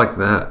 stuff like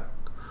that.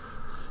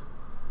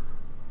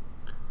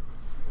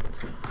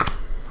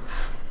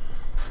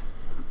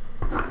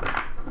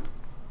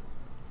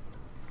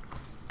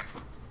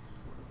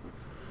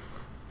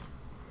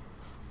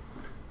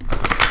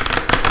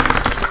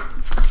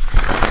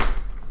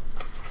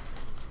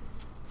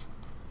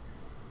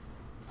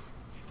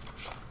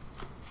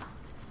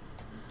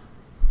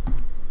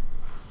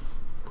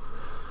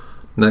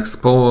 Next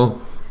pull.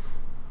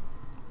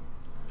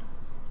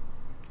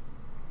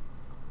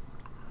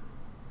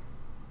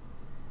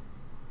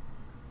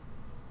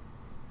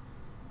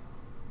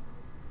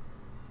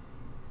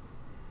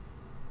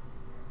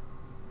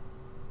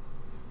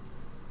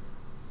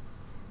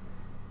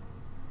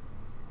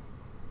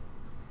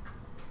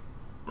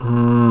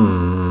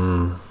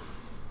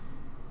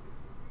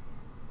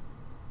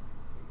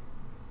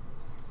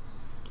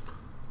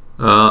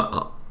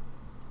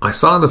 I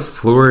saw the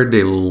Fleur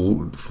de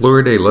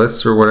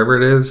Lis or whatever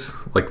it is,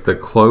 like the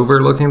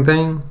clover looking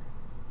thing.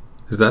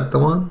 Is that the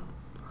one?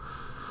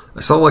 I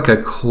saw like a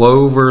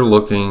clover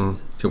looking,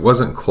 it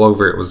wasn't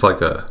clover, it was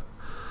like a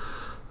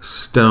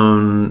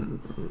stone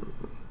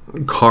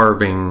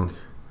carving,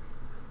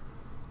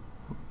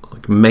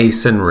 like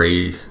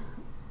masonry,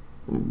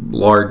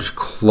 large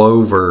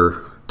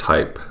clover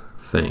type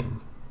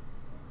thing.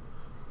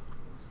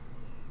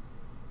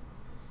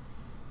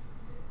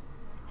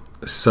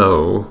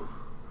 So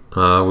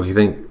we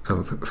think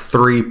of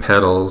 3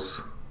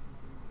 petals.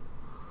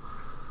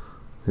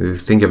 You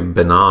think of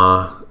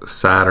Binah,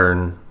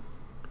 Saturn,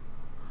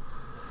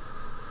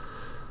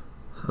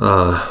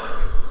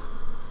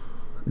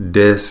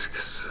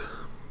 discs.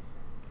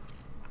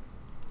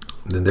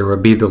 Then there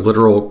would be the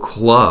literal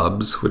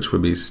clubs, which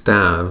would be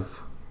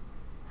staff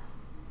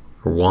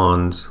or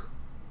wands.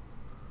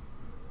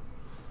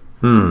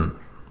 Let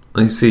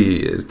me see.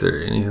 Is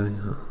there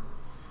anything?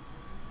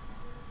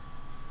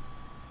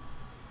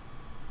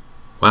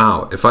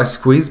 Wow, if I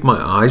squeeze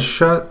my eyes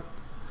shut,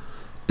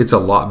 it's a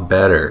lot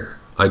better.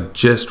 I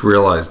just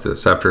realized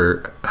this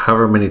after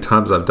however many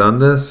times I've done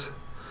this.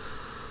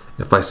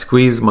 If I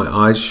squeeze my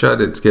eyes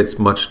shut, it gets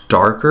much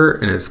darker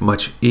and it's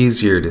much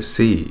easier to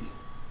see.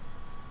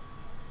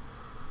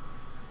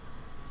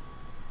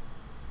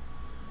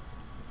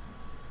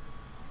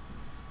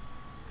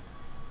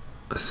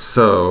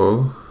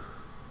 So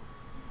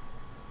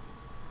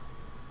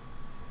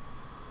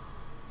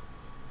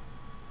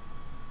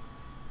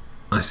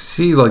I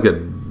see like a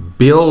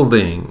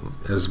building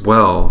as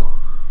well,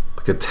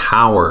 like a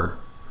tower.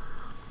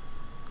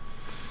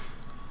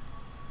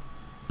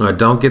 I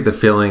don't get the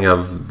feeling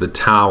of the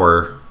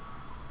tower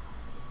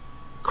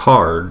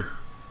card.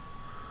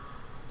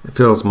 It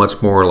feels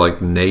much more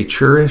like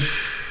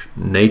nature-ish.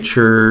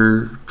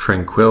 Nature,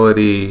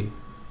 tranquility.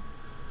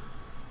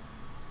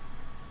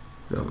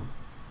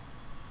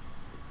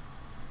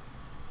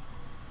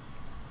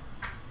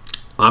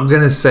 I'm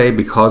going to say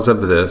because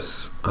of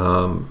this,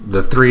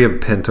 the Three of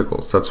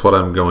Pentacles, that's what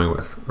I'm going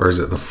with. Or is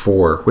it the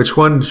Four? Which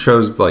one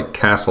shows like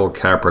Castle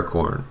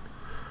Capricorn?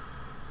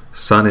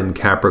 Sun in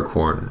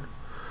Capricorn.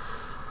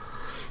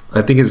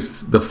 I think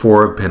it's the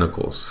Four of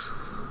Pentacles.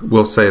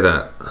 We'll say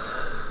that.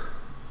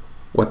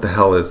 What the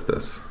hell is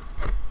this?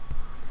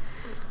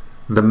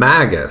 The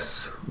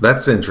Magus.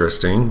 That's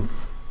interesting.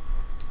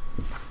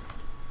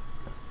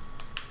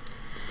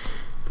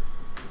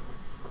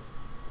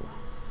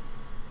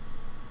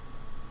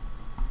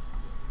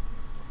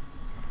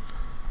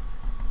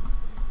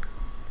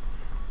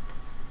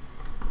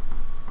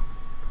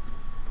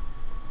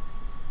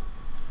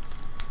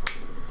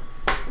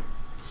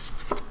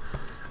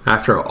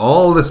 After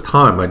all this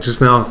time, I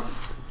just now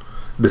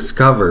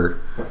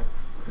discovered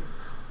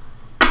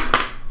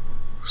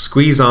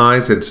squeeze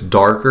eyes, it's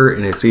darker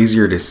and it's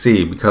easier to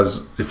see,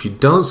 because if you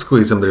don't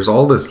squeeze them, there's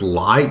all this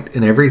light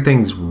and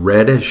everything's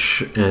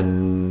reddish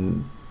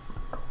and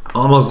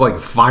almost like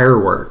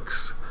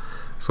fireworks.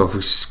 So if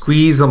we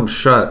squeeze them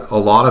shut, a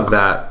lot of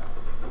that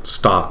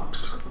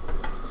stops.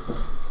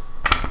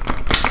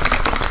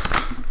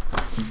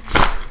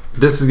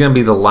 This is going to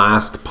be the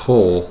last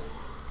pull.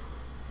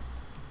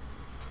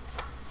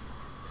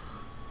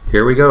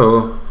 Here we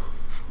go.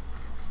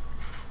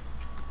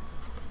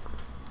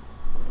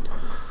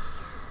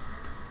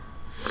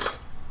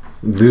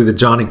 Do the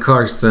Johnny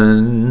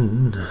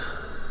Carson.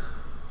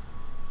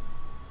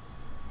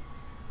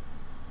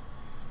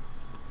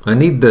 I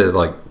need the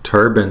like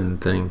turban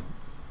thing.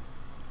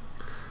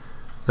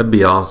 That'd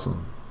be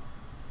awesome.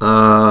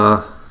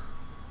 Not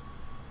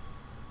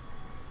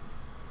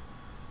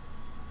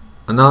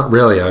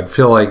really. I'd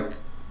feel like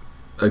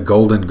a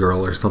golden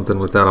girl or something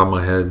with that on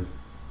my head.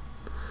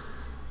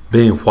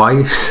 Being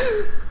white.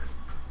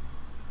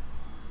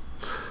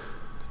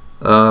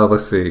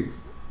 Let's see.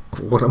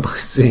 What am I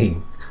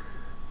seeing?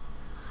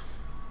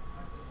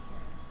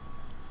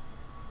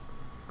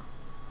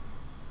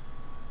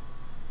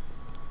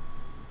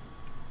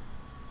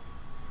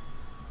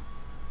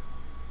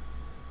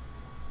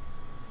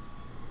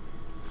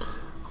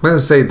 I'm going to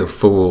say the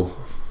Fool.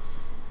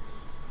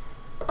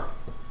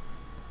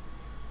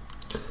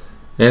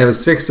 And it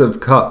was Six of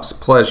Cups,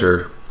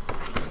 pleasure.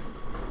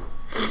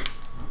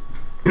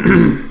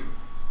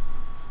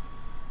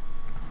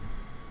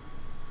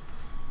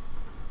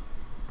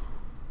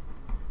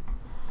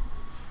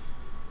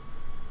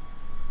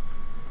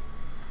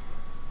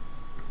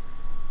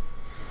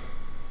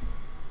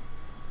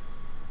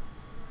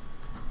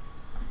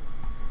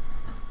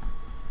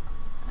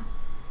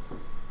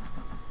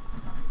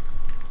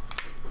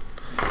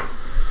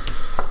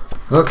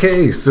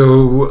 Okay,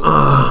 so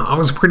I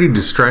was pretty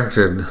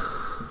distracted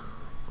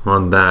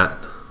on that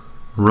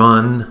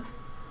run.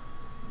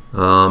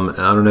 I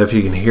don't know if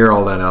you can hear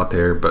all that out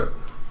there, but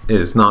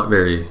it's not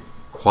very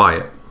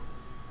quiet.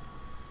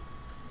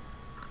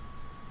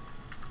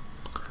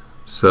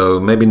 So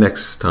maybe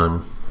next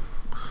time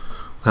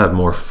I'll have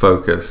more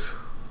focus.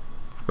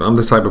 I'm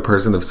the type of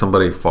person, if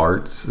somebody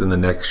farts in the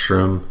next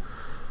room,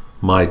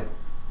 my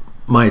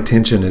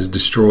attention is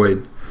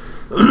destroyed.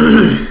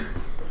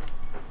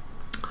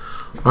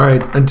 All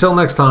right, until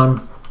next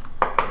time.